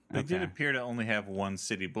 They did appear to only have one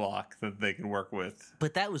city block that they could work with.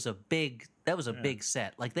 But that was a big big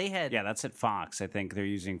set. Like they had. Yeah, that's at Fox. I think they're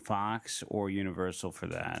using Fox or Universal for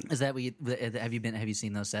that. Is that what you have you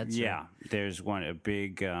seen those sets? Yeah, there's a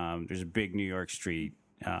big New York street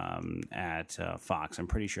at Fox. I'm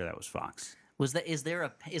pretty sure that was Fox. Is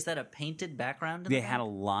that a painted background? They had a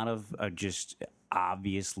lot of just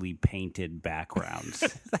obviously painted backgrounds.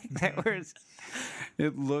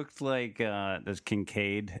 It looked like this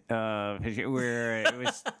Kincaid, where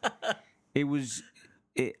it was.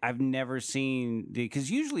 I've never seen,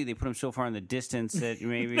 because usually they put them so far in the distance that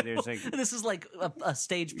maybe there's like this is like a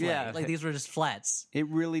stage play. Yeah, like these were just flats. It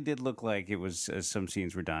really did look like it was some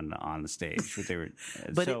scenes were done on the stage, but they were.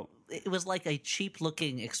 But so, it was like a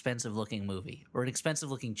cheap-looking, expensive-looking movie, or an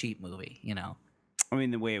expensive-looking, cheap movie. You know. I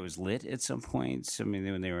mean, the way it was lit at some points. I mean,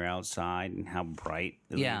 when they were outside and how bright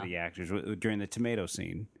the actors were during the tomato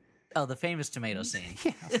scene. Oh, the famous tomato scene.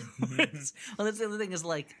 Yeah. Well, that's the other thing is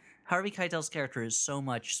like. Harvey Keitel's character is so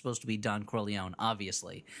much supposed to be Don Corleone,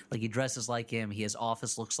 obviously. Like, he dresses like him, his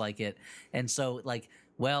office looks like it. And so, like,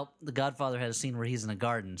 well, The Godfather had a scene where he's in a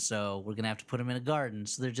garden, so we're going to have to put him in a garden.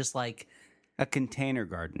 So they're just like... A container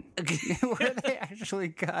garden. Where they actually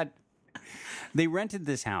got... They rented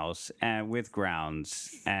this house with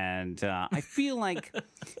grounds, and I feel like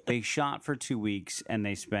they shot for 2 weeks, and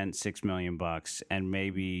they spent $6 million, and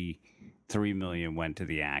maybe... $3 million went to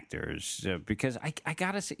the actors because I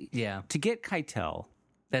gotta say, to get Keitel,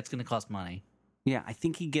 that's going to cost money. Yeah, I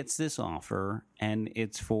think he gets this offer, and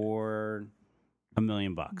it's for $1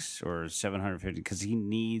 million or $750 because he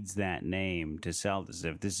needs that name to sell this.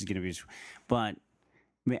 If this is going to be, but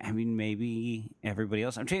I mean, maybe everybody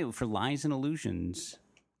else. I'm telling you, for Lies and Illusions,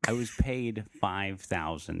 I was paid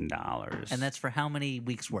 $5,000, and that's for how many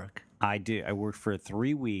weeks' work? I did. I worked for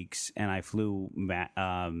 3 weeks, and I flew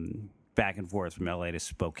back and forth from LA to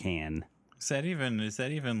Spokane. Is that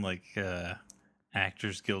even like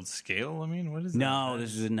Actors Guild scale? I mean, what is that? No,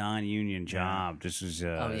 this is a non-union job. This was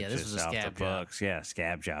this was a scab job. Books. Yeah,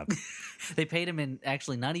 scab job. They paid him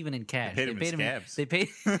not even in cash. They paid him in scabs. They paid.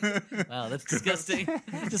 Wow, that's disgusting.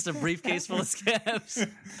 Just a briefcase full of scabs.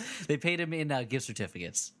 They paid him in gift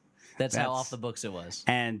certificates. That's how off the books it was.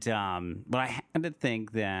 And but I had to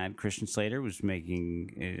think that Christian Slater was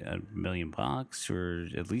making $1 million or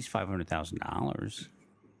at least $500,000.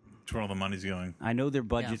 That's where all the money's going. I know their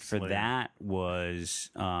budget for that was,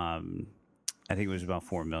 I think it was about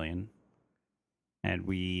 $4 million. And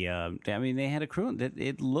I mean, they had a crew that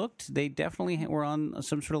they definitely were on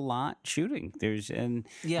some sort of lot shooting.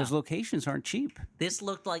 Those locations aren't cheap. This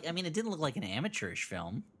looked like, I mean, it didn't look like an amateurish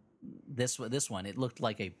film. This one, it looked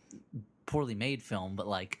like a poorly made film, but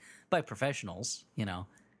like by professionals, you know.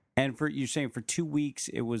 And you're saying for 2 weeks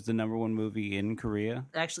it was the number one movie in Korea?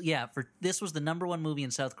 Actually, yeah. This was the number one movie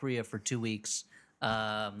in South Korea for 2 weeks.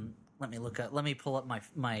 Let me pull up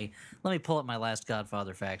my Last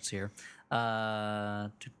Godfather facts here. I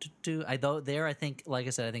think, like I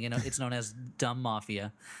said, I think it's known as Dumb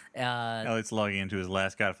Mafia. It's logging into his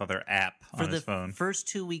Last Godfather app on his phone. For the first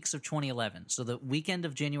 2 weeks of 2011, so the weekend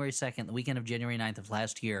of January 2nd, the weekend of January 9th of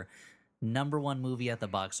last year, number one movie at the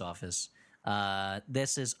box office.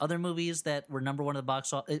 This is other movies that were number one at the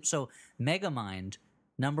box office. So Megamind,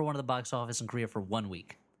 number one at the box office in Korea for 1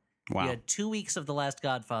 week. Wow. You had 2 weeks of The Last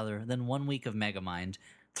Godfather, then 1 week of Megamind,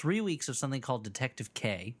 3 weeks of something called Detective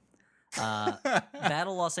K.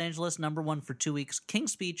 Battle Los Angeles, number one for 2 weeks.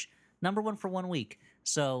 King's Speech, number one for 1 week.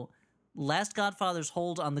 So Last Godfather's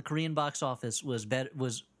hold on the Korean box office was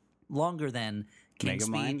longer than King's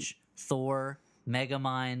Megamind? Speech, Thor,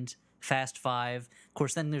 Megamind, Fast Five. Of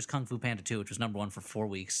course, then there's Kung Fu Panda 2, which was number 1 for 4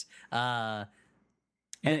 weeks.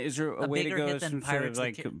 And is there a way to bigger go hit than some sort Pirates of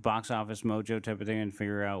of the like box office mojo type of thing and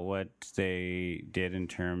figure out what they did in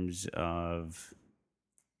terms of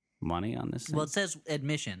money on this thing? Well, it says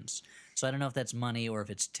admissions, so I don't know if that's money or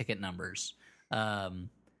if it's ticket numbers.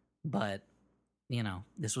 But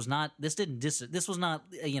this was not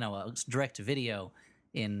a direct to video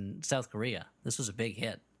in South Korea. This was a big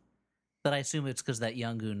hit. But I assume it's because that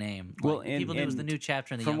Young-gu name. Well, People knew it was the new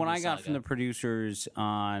chapter in the from what Young-gu I got saga. from the producers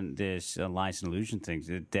on this Lies and Illusion thing,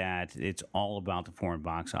 that it's all about the foreign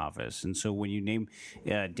box office. And so when you name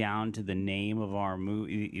down to the name of our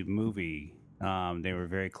movie, they were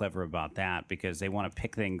very clever about that because they want to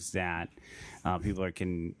pick things that people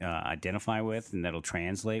can identify with and that'll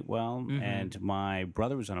translate well. Mm-hmm. And my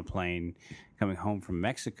brother was on a plane coming home from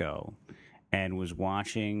Mexico and was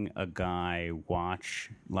watching a guy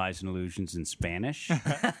watch Lies and Illusions in Spanish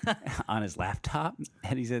on his laptop.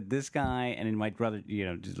 And he said, this guy, and then my brother,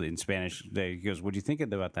 in Spanish, he goes, what do you think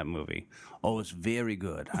about that movie? Oh, it's very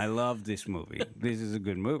good. I love this movie. This is a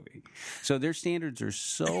good movie. So their standards are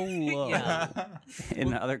so low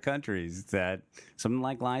in other countries that something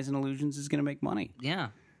like Lies and Illusions is going to make money. Yeah.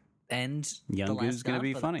 And Young-gu's going to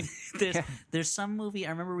be funny. There's some movie, I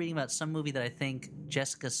remember reading about some movie that I think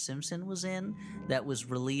Jessica Simpson was in that was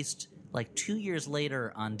released like 2 years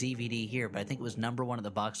later on DVD here, but I think it was number 1 at the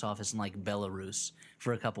box office in like Belarus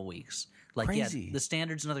for a couple weeks. Like, crazy. Yeah, the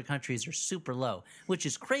standards in other countries are super low, which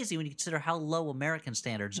is crazy when you consider how low American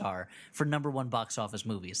standards are for number 1 box office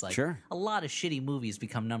movies. Like, sure. A lot of shitty movies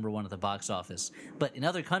become number 1 at the box office, but in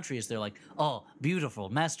other countries they're like, oh, beautiful,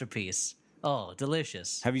 masterpiece. Oh,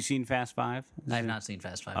 delicious. Have you seen Fast Five? I have not seen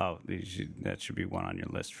Fast Five. Oh, that should be one on your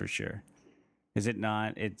list for sure. Is it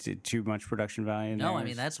not? It's too much production value? No, I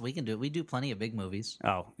mean, we can do it. We do plenty of big movies.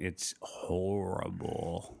 Oh, it's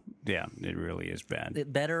horrible. Yeah, it really is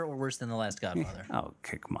bad. Better or worse than The Last Godfather? Oh,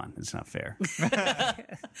 okay, come on. It's not fair.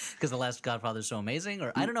 Because The Last Godfather is so amazing?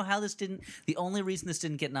 Or I don't know how this didn't... The only reason this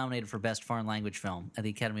didn't get nominated for Best Foreign Language Film at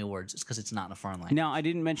the Academy Awards is because it's not in a foreign language. Now, I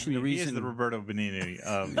didn't mention the He reason... is the Roberto Benigni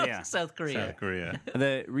of South Korea. South Korea.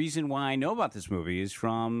 The reason why I know about this movie is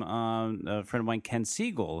from a friend of mine, Ken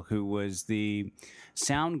Siegel, who was the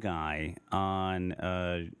sound guy on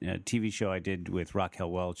a TV show I did with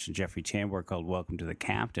Raquel Welch and Jeffrey Tambor called Welcome to the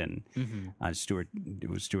Captain. Mm-hmm. It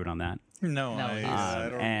was Stuart on that. No, I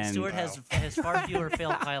don't. And Stuart has far fewer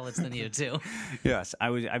failed pilots than you, too. yes,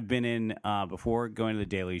 I've been in before going to the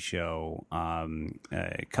Daily Show,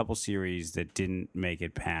 a couple series that didn't make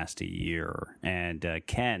it past a year, and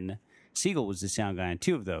Ken Siegel was the sound guy on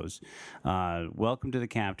 2 of those. Welcome to the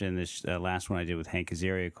Captain, this last one I did with Hank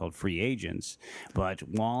Azaria called Free Agents. But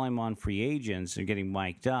while I'm on Free Agents and getting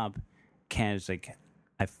mic'd up, Ken is like,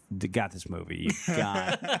 I've got this movie. You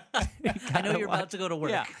got I know you're about to go to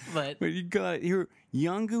work, but you got you're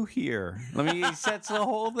Young-gu here. He sets the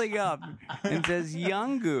whole thing up and says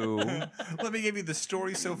Young-gu. Let me give you the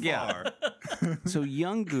story so far. Yeah. So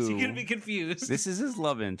Young-gu, you're gonna be confused. this is his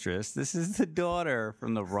love interest. This is the daughter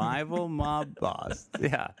from the rival mob boss.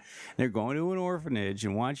 Yeah. They're going to an orphanage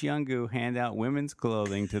and watch Young-gu hand out women's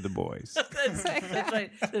clothing to the boys. That's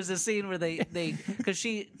right. There's a scene where they because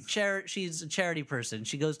she's a charity person.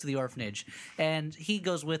 She goes to the orphanage and he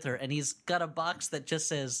goes with her and he's got a box that just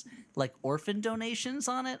says like orphan donations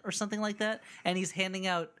on it or something like that. And he's handing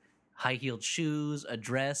out high-heeled shoes, a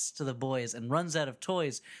dress to the boys, and runs out of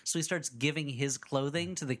toys. So he starts giving his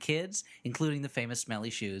clothing to the kids, including the famous smelly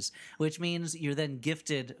shoes, which means you're then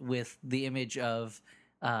gifted with the image of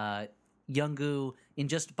Young-gu in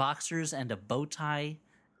just boxers and a bow tie,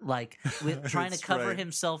 like trying to cover right.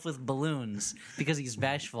 himself with balloons because he's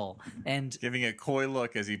bashful. And Giving a coy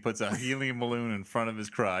look as he puts a helium balloon in front of his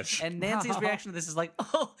crotch. and Nancy's reaction to this is like,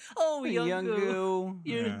 oh, Young-gu,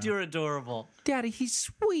 Young-gu. you're adorable. Daddy, he's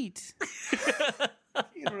sweet.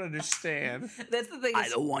 You don't understand. That's the thing. I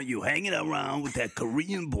don't want you hanging around with that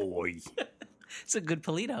Korean boy. It's a good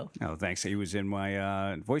Polito. Oh, thanks. He was in my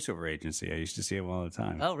voiceover agency. I used to see him all the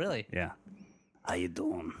time. Oh, really? Yeah. How you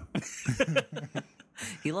doing?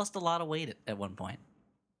 He lost a lot of weight at one point.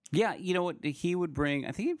 Yeah, you know what? He would bring.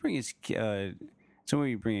 I think he'd bring his.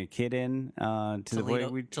 Somebody would bring a kid in to the way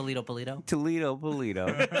we Toledo Polito. Toledo Polito.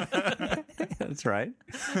 That's right.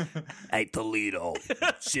 Hey Toledo,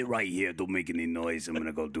 sit right here. Don't make any noise. I'm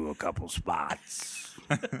gonna go do a couple spots.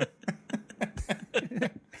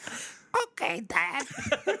 Okay, Dad.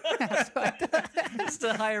 Just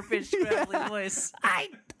a higher pitched, gravelly voice.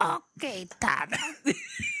 Okay, Dad.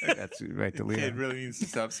 That's right, Toledo. Kid really needs to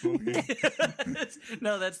stop smoking.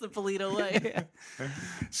 No, that's the Polito way.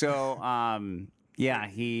 So, Yeah,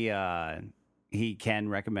 he Ken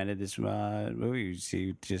recommended this movie.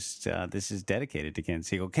 He just this is dedicated to Ken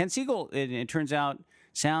Siegel. Ken Siegel, it turns out,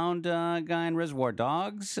 sound guy in Reservoir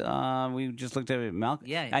Dogs. We just looked at it. Malcolm.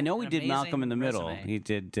 Yeah, I know he an did Malcolm in the amazing Middle. resume. He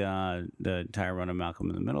did the entire run of Malcolm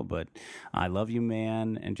in the Middle. But I Love You,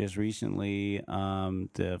 Man, and just recently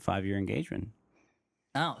the 5-Year Engagement.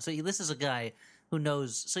 Oh, so this is a guy who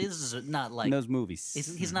knows. So this is not like Knows movies.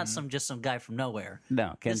 He's not some guy from nowhere.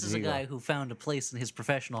 No, Ken This is a Siegel. guy who found a place in his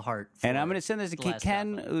professional heart. And I'm going to send this to The Last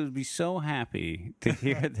Ken. Godfather. Would be so happy to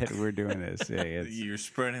hear that we're doing this. Yeah, it's- You're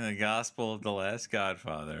spreading the gospel of The Last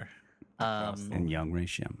Godfather. and Young Ray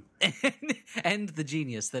Shim. and the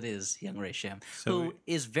genius that is Young Ray Shim, So who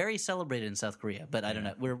is very celebrated in South Korea. But I don't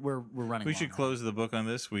know. We're running. We long should right close the book on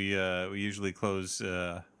this. We usually close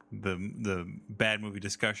the bad movie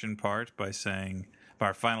discussion part by saying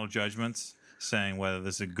our final judgments, saying whether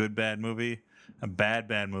this is a good bad movie, a bad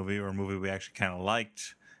movie, or a movie we actually kind of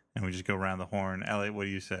liked, and we just go around the horn. Elliot, what do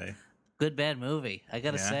you say? Good bad movie, I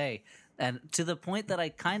gotta Yeah? say. And to the point that I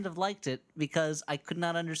kind of liked it because I could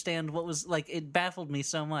not understand what was like. It baffled me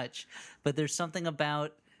so much. But there's something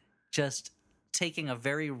about just taking a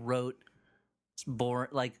very rote,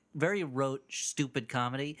 stupid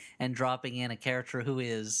comedy and dropping in a character who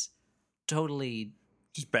is totally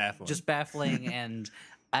Just baffling. and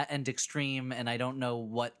extreme. And I don't know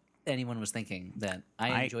what anyone was thinking. That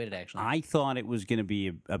I enjoyed it actually. I thought it was going to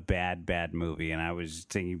be a bad movie, and I was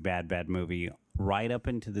thinking bad movie right up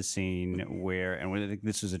into the scene where, and I think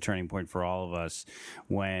this was a turning point for all of us,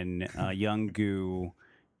 when young Goo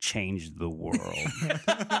changed the world.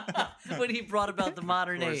 when he brought about the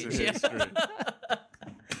modern Of course age. it is true.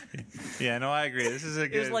 Yeah, no, I agree. This is a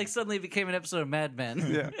It was good. like suddenly it became an episode of Mad Men.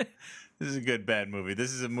 Yeah. This is a good bad movie.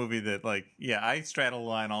 This is a movie that, like, yeah, I straddle the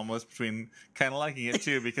line almost between kind of liking it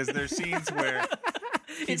too, because there's scenes where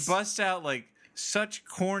he busts out like such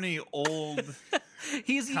corny old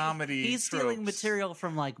comedy He's stealing tropes. material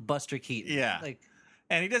from like Buster Keaton. Yeah. Like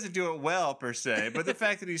And he doesn't do it well per se, but the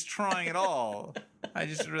fact that he's trying it all, I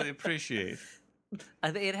just really appreciate.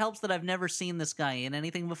 I think it helps that I've never seen this guy in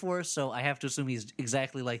anything before, so I have to assume he's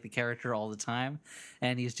exactly like the character all the time,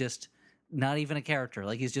 and he's just not even a character.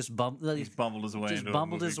 Like he's just He's bumbled his way just into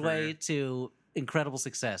bumbled a movie his way career. to incredible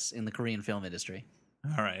success in the Korean film industry.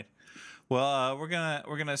 All right. Well, we're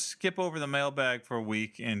gonna skip over the mailbag for a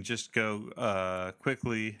week and just go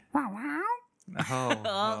quickly. Oh,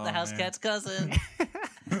 the house man. cat's cousin.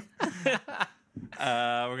 We're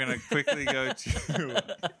gonna quickly go to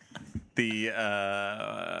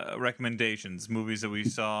the recommendations, movies that we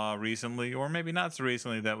saw recently, or maybe not so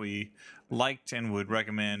recently, that we liked and would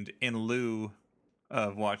recommend in lieu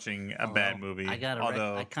of watching a bad movie. I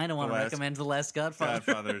Although kind of want The to Last recommend The Last Godfather.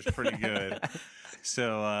 Godfather is pretty good.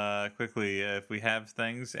 So quickly, if we have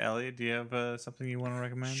things, Elliot, do you have something you want to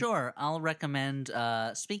recommend? Sure, I'll recommend.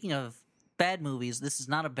 Speaking of bad movies, this is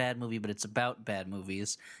not a bad movie, but it's about bad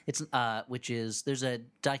movies. It's there's a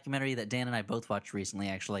documentary that Dan and I both watched recently,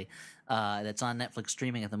 actually, that's on Netflix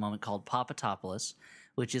streaming at the moment called Popatopolis,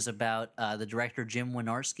 which is about the director Jim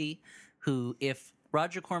Wynorski, who, if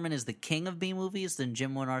Roger Corman is the king of B movies, then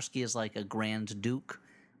Jim Wynorski is like a Grand Duke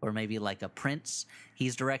or maybe like a prince.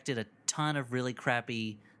 He's directed a ton of really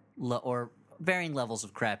crappy or varying levels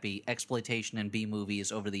of crappy exploitation and B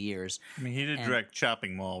movies over the years. I mean, he did direct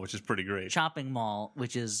Chopping Mall, which is pretty great. Chopping Mall,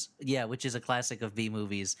 which is a classic of B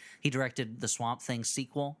movies. He directed the Swamp Thing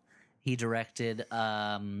sequel. He directed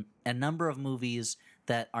a number of movies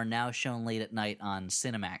that are now shown late at night on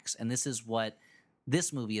Cinemax. And this is what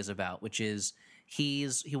this movie is about, which is he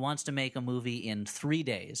wants to make a movie in 3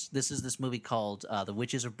 days. This movie called The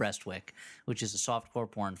Witches of Brestwick, which is a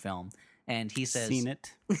softcore porn film. And he says, Seen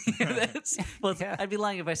it. Yeah. I'd be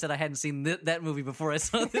lying if I said I hadn't seen that movie before I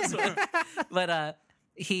saw this one. But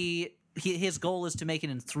his goal is to make it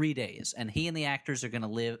in 3 days, and he and the actors are going to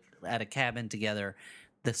live at a cabin together,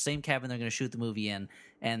 the same cabin they're going to shoot the movie in,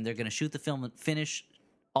 and they're going to shoot the film and finish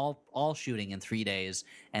all shooting in 3 days,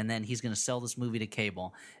 and then he's going to sell this movie to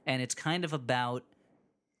cable. And it's kind of about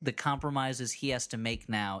the compromises he has to make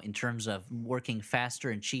now in terms of working faster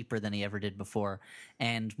and cheaper than he ever did before,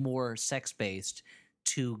 and more sex-based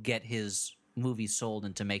to get his movies sold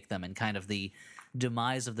and to make them, and kind of the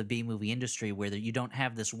demise of the B-movie industry, where you don't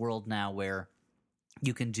have this world now where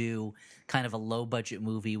you can do kind of a low-budget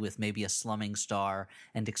movie with maybe a slumming star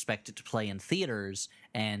and expect it to play in theaters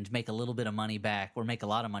and make a little bit of money back or make a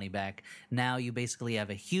lot of money back. Now you basically have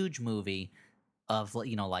a huge movie of,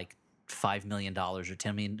 like $5 million or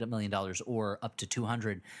 $10 million or up to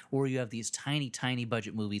 200, or you have these tiny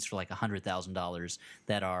budget movies for like $100,000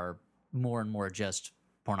 that are more and more just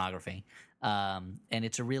pornography. And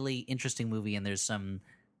it's a really interesting movie, and there's some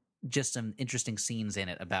interesting scenes in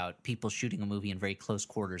it about people shooting a movie in very close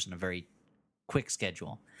quarters in a very quick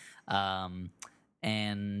schedule.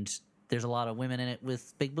 And there's a lot of women in it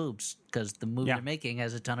with big boobs because the movie they're making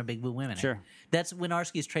has a ton of big boob women in it. That's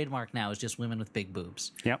Wynorski's trademark now, is just women with big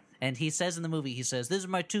boobs. Yep. And he says in the movie, these are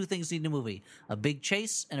my two things in a movie: a big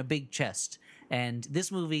chase and a big chest. And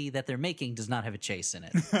this movie that they're making does not have a chase in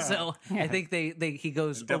it. So I think he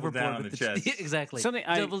goes Double overboard down on with the the chest. Exactly.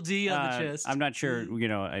 Double D on the chest. I'm not sure.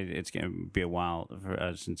 It's going to be a while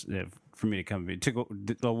for me to come. It took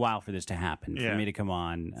a while for this to happen, for me to come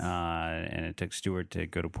on, and it took Stuart to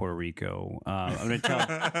go to Puerto Rico. I'm going to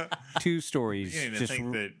tell two stories. You just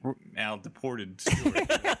think that Al deported Stuart.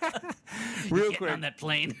 real quick on that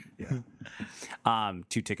plane.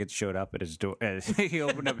 Two tickets showed up at his door. He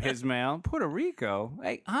opened up his mail. Puerto Rico.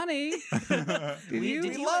 Hey, honey.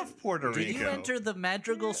 We love Puerto Rico. Did you enter the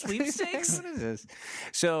Madrigal sweepstakes? What is this?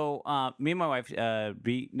 So me and my wife,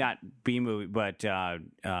 not B movie, but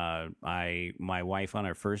my wife on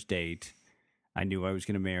our first date, I knew I was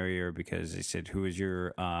going to marry her because I said,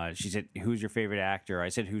 she said, who's your favorite actor? I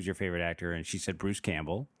said, who's your favorite actor? And she said, Bruce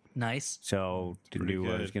Campbell. Nice. So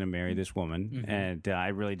knew I was going to marry this woman, and I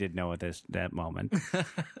really did know at that moment.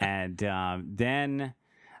 And then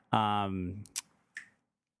I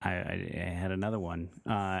had another one.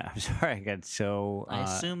 I'm sorry, I got so. I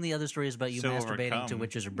assume the other story is about you masturbating to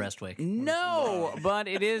Witches of Breastwick. No, but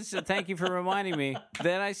it is. Thank you for reminding me.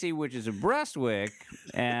 Then I see Witches of Breastwick,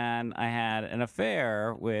 and I had an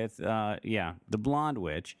affair with the blonde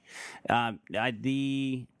witch.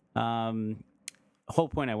 The whole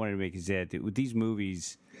point I wanted to make is that with these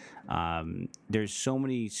movies, there's so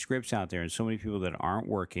many scripts out there and so many people that aren't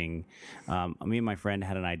working. Me and my friend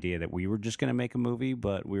had an idea that we were just going to make a movie,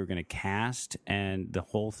 but we were going to cast and the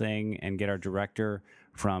whole thing and get our director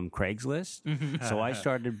from Craigslist. So I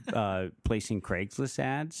started placing Craigslist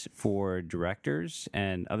ads for directors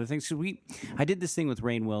and other things. So I did this thing with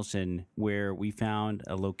Rainn Wilson where we found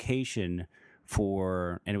a location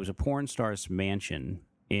and it was a porn star's mansion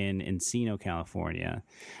in Encino, California,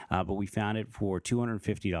 but we found it for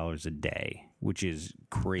 $250 a day, which is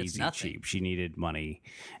crazy cheap. She needed money,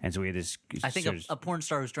 and so we had this. I think a porn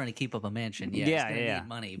star who's trying to keep up a mansion, need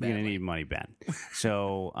money. You're gonna need money bad.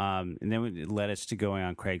 So, and then it led us to going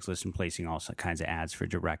on Craigslist and placing all kinds of ads for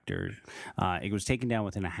directors. It was taken down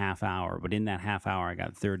within a half hour, but in that half hour, I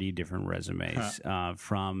got 30 different resumes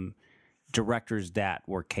from directors that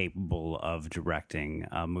were capable of directing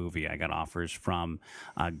a movie. I got offers from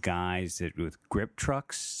guys with grip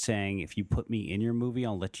trucks saying, if you put me in your movie,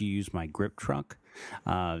 I'll let you use my grip truck.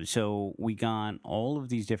 So we got all of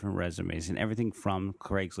these different resumes and everything from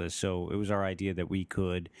Craigslist. So it was our idea that we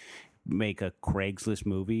could make a Craigslist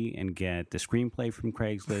movie and get the screenplay from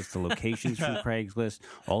Craigslist, the locations from Craigslist,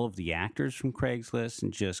 all of the actors from Craigslist,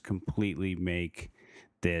 and just completely make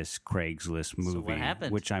this Craigslist movie,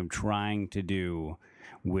 which I'm trying to do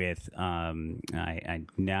with. I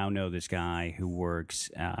now know this guy who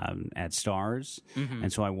works at Stars,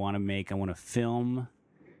 and so I want to film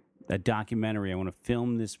a documentary. I want to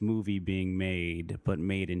film this movie being made, but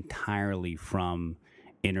made entirely from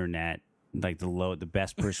internet. Like the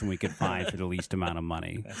best person we could find for the least amount of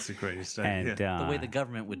money. That's the greatest idea. And the way the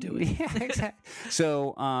government would do it. Yeah, exactly.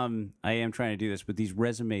 So I am trying to do this, but these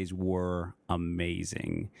resumes were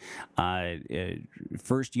amazing.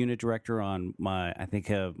 First unit director on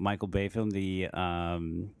Michael Bayfilm,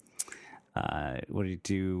 what did he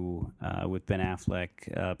do with Ben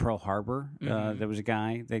Affleck? Pearl Harbor. There was a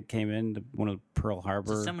guy that came in, one of Pearl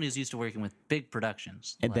Harbor. So someone who's used to working with big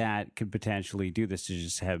productions. That could potentially do this, to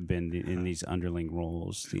just have been in these underling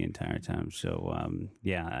roles the entire time. So,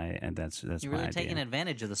 and that's You're my really idea. taking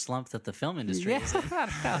advantage of the slump that the film industry is in.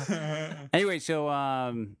 Anyway, so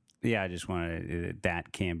I just wanted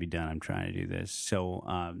that can be done. I'm trying to do this. So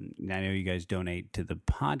I know you guys donate to the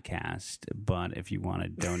podcast, but if you want to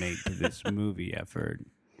donate to this movie effort,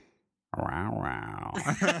 wow.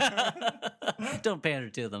 Don't pander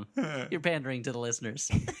to them. You're pandering to the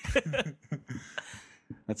listeners.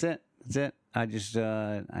 That's it. I just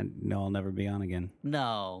I know I'll never be on again.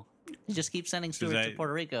 No. You just keep sending Stuart to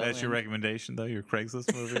Puerto Rico. That's your recommendation, though? Your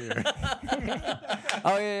Craigslist movie? Or?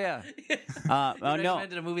 Oh, yeah. You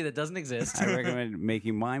recommended a movie that doesn't exist. I recommend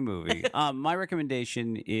making my movie. My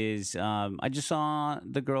recommendation is I just saw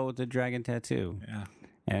The Girl with the Dragon Tattoo. Yeah.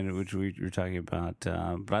 And which we were talking about,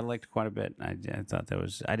 but I liked it quite a bit. I thought that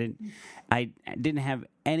was I didn't have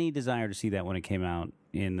any desire to see that when it came out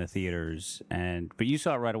in the theaters, but you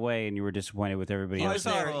saw it right away, and you were disappointed with everybody Oh, I else.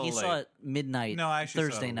 saw it a little He late. saw it midnight. No, I actually saw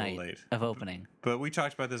it Thursday a little night late. of opening. But we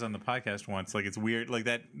talked about this on the podcast once. Like, it's weird. Like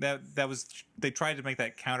that was they tried to make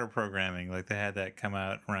that counter programming. Like, they had that come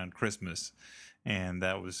out around Christmas, and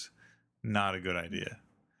that was not a good idea.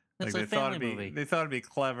 It's Like, a family movie. They thought it'd be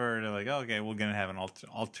clever to like, okay, we're gonna have an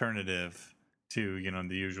alternative to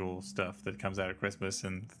the usual stuff that comes out at Christmas.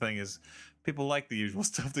 And the thing is, people like the usual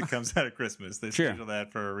stuff that comes out at Christmas. They Sure. schedule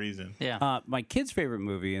that for a reason. Yeah. My kid's favorite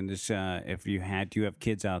movie, and this, if you have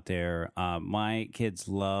kids out there, my kids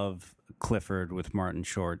love Clifford with Martin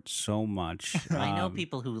Short so much. I know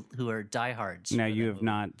people who are diehards. Now, for you that have movie.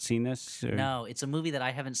 not seen this? Or? No, it's a movie that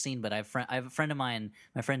I haven't seen, but I have a friend of mine,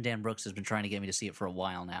 my friend Dan Brooks, has been trying to get me to see it for a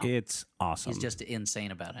while now. It's awesome. He's just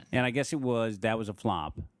insane about it. And I guess that was a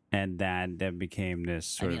flop, and that became this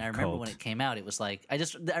sort of I remember cult. when it came out, it was like I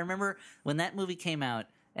remember when that movie came out,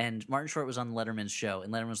 and Martin Short was on Letterman's show,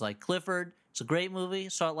 and Letterman was like, "Clifford, it's a great movie.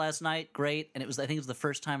 Saw it last night, great." And I think it was the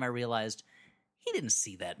first time I realized he didn't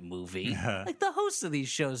see that movie. Like, the hosts of these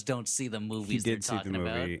shows don't see the He movies they're did see the talking movie,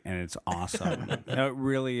 about. and it's awesome. It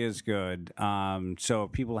really is good. So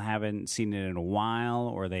if people haven't seen it in a while,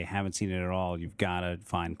 or they haven't seen it at all, you've got to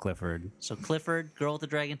find Clifford. So Clifford, Girl with the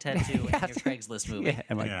Dragon Tattoo, and your Craigslist movie. Yeah,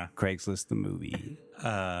 and Yeah. Craigslist the movie.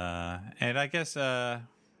 And I guess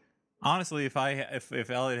honestly, if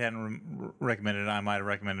Elliot hadn't recommended it, I might have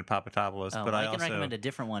recommended Papatopoulos. Oh, but I I can also recommend a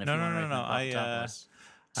different one if No, you no, want to no, no. recommend Papatopoulos.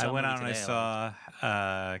 I went out and I Today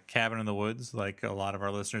saw Cabin in the Woods, like a lot of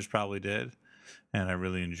our listeners probably did, and I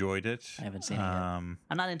really enjoed it. I haven't seen it yet. I'm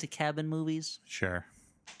not into cabin movies. Sure.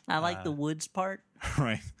 I like the woods part.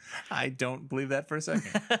 Right. I don't believe that for a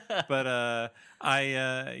second. But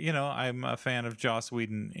I'm a fan of Joss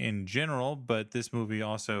Whedon in general, but this movie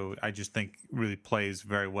also, I just think, really plays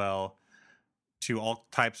very well to all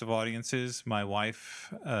types of audiences. My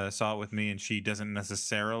wife saw it with me, and she doesn't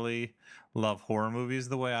necessarily love horror movies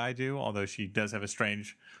the way I do, although she does have a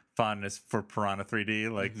strange fondness for Piranha 3D,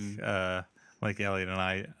 like Elliot and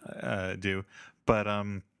I do. But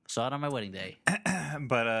Saw it on my wedding day.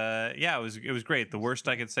 yeah, it was great. The worst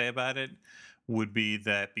I could say about it would be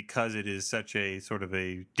that because it is such a sort of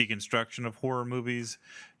a deconstruction of horror movies,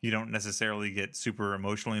 you don't necessarily get super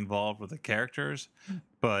emotionally involved with the characters,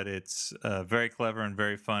 but it's very clever and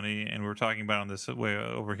very funny. And we were talking about on the subway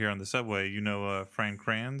over here on the subway. Frank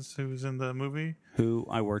Kranz, who was in the movie, Who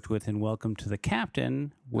I worked with in Welcome to the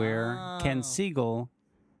Captain, where Ken Siegel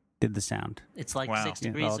did the sound. It's like Wow. 6 Yeah,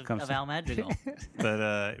 it degrees all comes of to- Al Madrigal.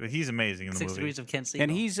 but he's amazing in the 6 movie. degrees of Ken Siegel.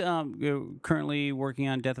 And he's currently working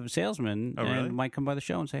on Death of a Salesman, Oh, really? and might come by the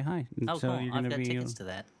show and say hi. And Oh, so cool. you're I've gonna got be, tickets to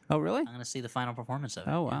that. Oh, really? I'm going to see the final performance of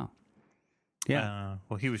it. Oh, wow. Yeah.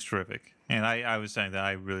 Well, he was terrific, and I was saying that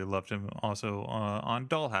I really loved him also on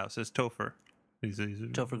Dollhouse as Topher. He's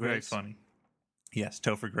Topher very Grace? funny. Yes,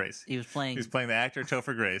 Topher Grace. He was playing, He was playing the actor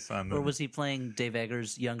Topher Grace on the. or was he playing Dave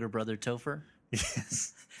Eggers' younger brother Topher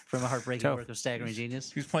Yes, from A Heartbreaking Toph. Work of Staggering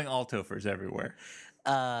Genius? he was playing all Tophers everywhere.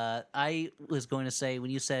 I was going to say, when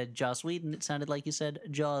you said Joss Whedon, it sounded like you said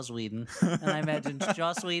Jaws Whedon. And I imagined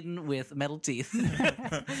Joss Whedon with metal teeth.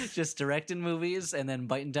 Just directing movies and then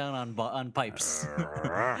biting down on pipes.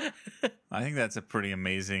 I think that's a pretty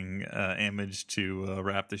amazing image to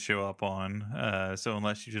wrap the show up on. So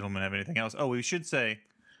unless you gentlemen have anything else, we should say.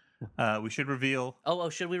 We should reveal.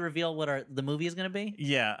 Should we reveal what the movie is going to be?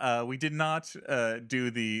 Yeah, we did not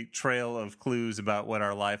do the trail of clues about what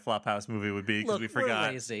our live Flophouse movie would be because Look, we forgot.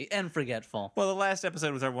 we're lazy and forgetful. Well, the last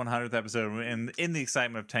episode was our 100th episode, and in the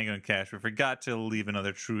excitement of Tango and Cash, we forgot to leave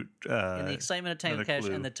another true. In the excitement of Tango another Cash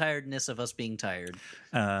clue. and the tiredness of us being tired.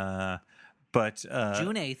 But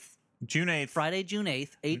June 8th, June 8th, Friday, June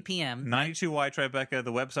 8th, 8 p.m. 92Y Tribeca.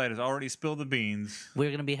 The website has already spilled the beans. We're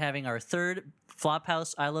going to be having our third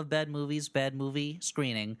Flophouse I Love Bad Movies Bad Movie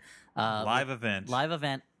screening. Live event. Live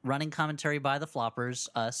event, running commentary by the Floppers,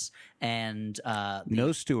 us, and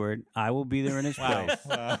No Stewart. I will be there in his place.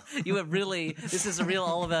 you have really, this is a real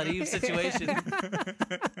All About Eve situation.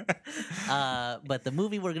 But the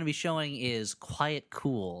movie we're going to be showing is Quiet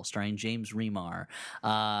Cool, starring James Remar.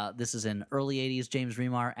 This is an early 80s James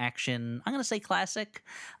Remar action, I'm going to say classic,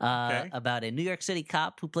 about a New York City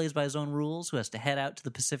cop who plays by his own rules, who has to head out to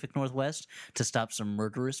the Pacific Northwest to stop some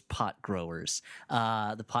murderous pot growers.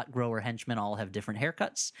 The pot grower henchmen all have different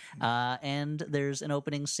haircuts, Outtakes. And there's an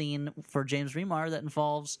opening scene for James Remar that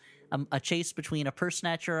involves a chase between a purse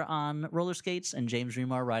snatcher on roller skates and James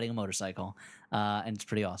Remar riding a motorcycle. And it's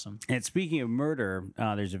pretty awesome. And speaking of murder,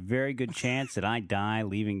 there's a very good chance that I die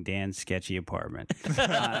leaving Dan's sketchy apartment.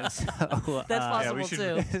 That's possible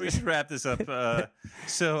too. We should wrap this up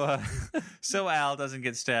so Al doesn't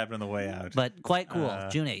get stabbed on the way out. But quite cool.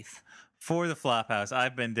 June 8th. For the Flophouse,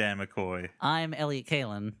 I've been Dan McCoy. I'm Elliot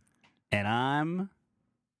Kalin. And I'm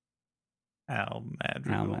Al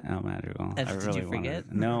Madrigal. Al Madrigal. Did you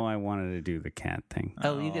forget? No, I wanted to do the cat thing.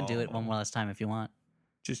 Oh, you can do it one more last time if you want.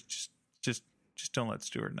 Just don't let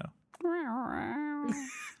Stuart know.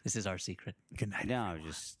 This is our secret. Good night. No,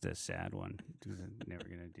 just a sad one. I'm never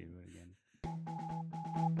going to do it again.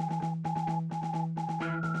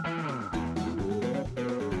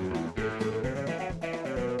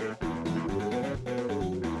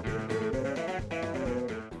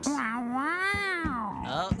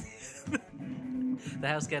 The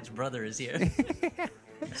House Cat's brother is here.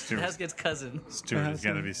 The House Cat's cousin. Stuart is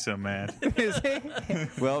going to be so mad. Is he?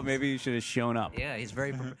 Well, maybe you should have shown up. Yeah, he's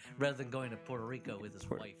very rather than going to Puerto Rico with his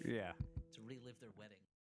wife. Yeah.